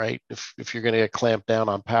that, right? If you're going to get clamped down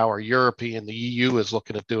on power, Europe and the EU is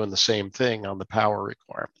looking at doing the same thing on the power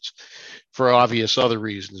requirements for obvious other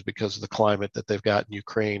reasons because of the climate that they've got in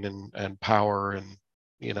Ukraine and power and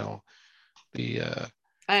the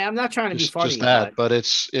I'm not trying to be funny, just that, but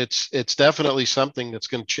it's definitely something that's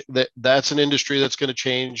going to that's an industry that's going to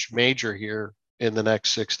change major here in the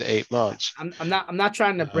next 6 to 8 months. I'm not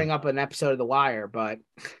trying to bring up an episode of The Wire, but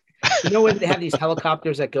when they have these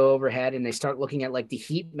helicopters that go overhead and they start looking at like the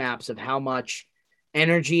heat maps of how much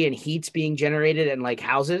energy and heat's being generated in like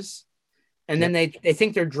houses, and then they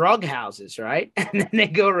think they're drug houses, right? And then they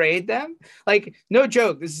go raid them. Like, no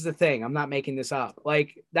joke, this is the thing. I'm not making this up.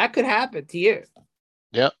 Like, that could happen to you.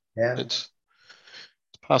 Yeah. It's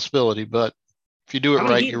a possibility, but if you do it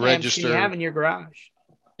right, you register. Can you have in your garage?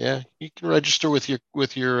 Yeah, you can register with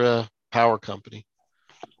your power company.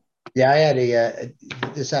 Yeah, I had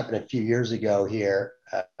this happened a few years ago here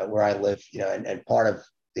where I live, and part of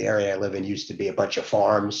the area I live in used to be a bunch of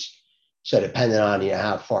farms. So depending on,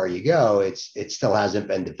 how far you go, it still hasn't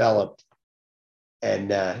been developed.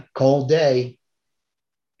 And cold day,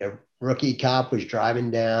 a rookie cop was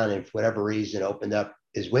driving down and for whatever reason opened up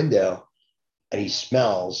his window and he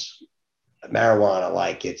smells marijuana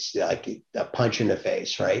like it's like a punch in the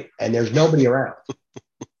face, right? And there's nobody around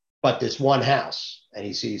but this one house, and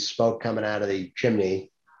he sees smoke coming out of the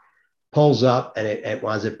chimney, pulls up, and it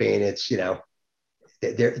winds up being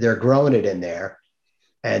they're growing it in there,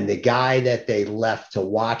 and the guy that they left to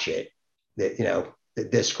watch it,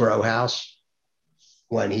 this grow house,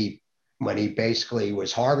 when he basically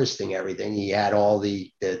was harvesting everything, he had all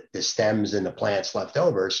the stems and the plants left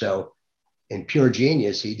over. So in pure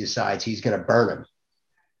genius, he decides he's going to burn them.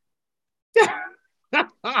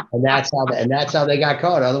 and that's how they got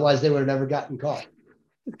caught. Otherwise, they would have never gotten caught.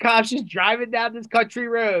 The cop's just driving down this country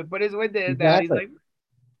road, put his windows down. He's like,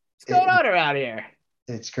 "What's going on around here?"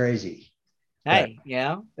 It's crazy. Hey,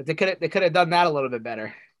 they could have done that a little bit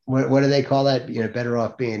better. What do they call that? Better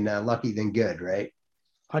off being lucky than good, right?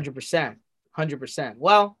 100%.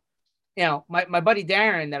 Well, my buddy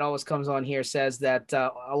Darren that always comes on here says that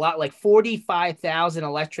a lot, like 45,000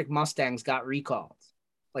 electric Mustangs got recalled,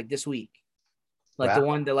 like this week. Like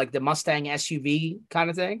the Mustang SUV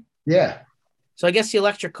kind of thing. Yeah. So I guess the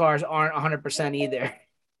electric cars aren't 100% either.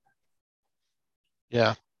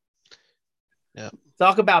 Yeah.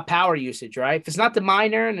 Talk about power usage, right? If it's not the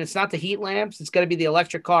miner and it's not the heat lamps, it's going to be the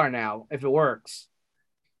electric car now if it works.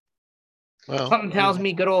 Well, something tells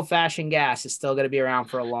me good old fashioned gas is still going to be around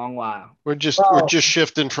for a long while. We're just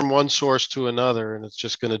shifting from one source to another, and it's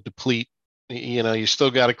just going to deplete. You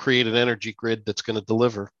still got to create an energy grid that's going to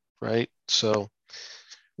deliver, right? So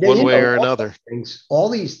one way or another.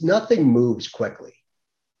 Nothing moves quickly,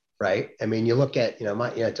 right? I mean, you look at,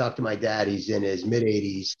 I talked to my dad, he's in his mid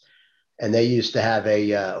 80s, and they used to have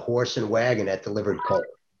a horse and wagon that delivered coal.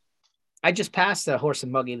 I just passed a horse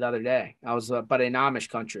and buggy the other day. I was but in Amish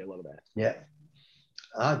country a little bit. Yeah.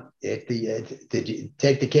 Did you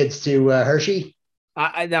take the kids to Hershey?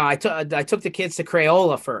 No, I took the kids to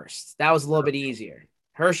Crayola first. That was a little bit easier.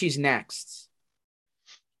 Hershey's next.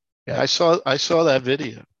 Yeah, I saw that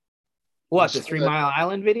video. What, the 3 Mile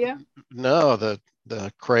Island video? No, the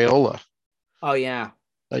Crayola. Oh yeah.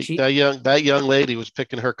 That young lady was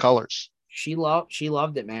picking her colors. She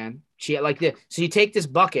loved it, man. So you take this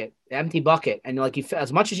bucket, empty bucket, and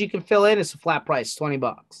as much as you can fill in, it's a flat price,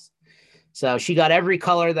 $20. So she got every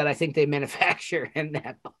color that I think they manufacture in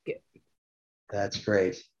that bucket. That's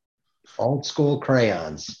great. Old school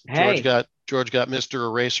crayons. Hey. George got Mr.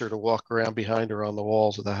 Eraser to walk around behind her on the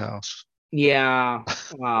walls of the house. Yeah.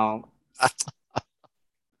 Well,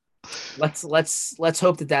 let's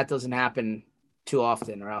hope that doesn't happen too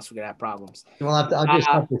often, or else we're gonna have problems. Well, I'll just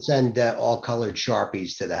have to send all colored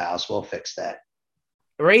Sharpies to the house. We'll fix that.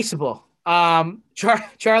 Erasable.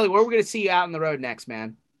 Charlie, where are we gonna see you out on the road next,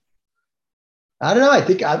 man? I don't know. I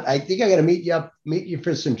think I got to meet you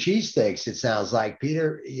for some cheesesteaks. It sounds like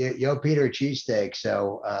Peter, Peter cheesesteak.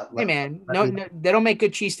 So hey, man, no, they don't make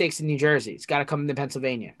good cheesesteaks in New Jersey. It's got to come into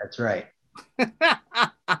Pennsylvania. That's right.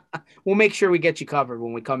 We'll make sure we get you covered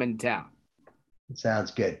when we come into town. Sounds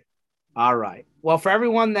good. All right. Well, for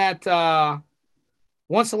everyone that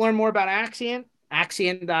wants to learn more about Axcient,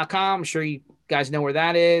 Axcient.com. I'm sure you guys know where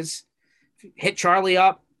that is. Hit Charlie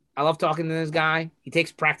up. I love talking to this guy. He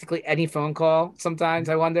takes practically any phone call. Sometimes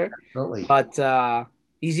I wonder, Absolutely. But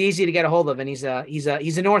he's easy to get a hold of, and he's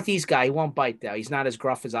a Northeast guy. He won't bite though. He's not as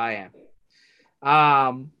gruff as I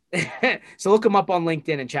am. So look him up on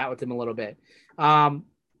LinkedIn and chat with him a little bit.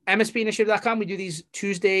 MSPinitiative.com. We do these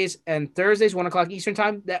Tuesdays and Thursdays, 1:00 Eastern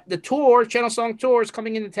time. The tour, Channel Song Tour, is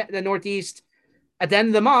coming in the Northeast at the end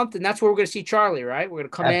of the month, and that's where we're going to see Charlie, right? We're going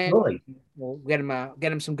to come Absolutely. in, we'll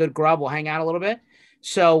get him some good grub. We'll hang out a little bit.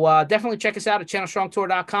 So definitely check us out at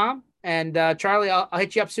channelstrongtour.com. And Charlie, I'll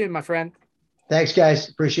hit you up soon, my friend. Thanks, guys.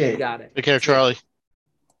 Appreciate it. You got it. Take care, Charlie.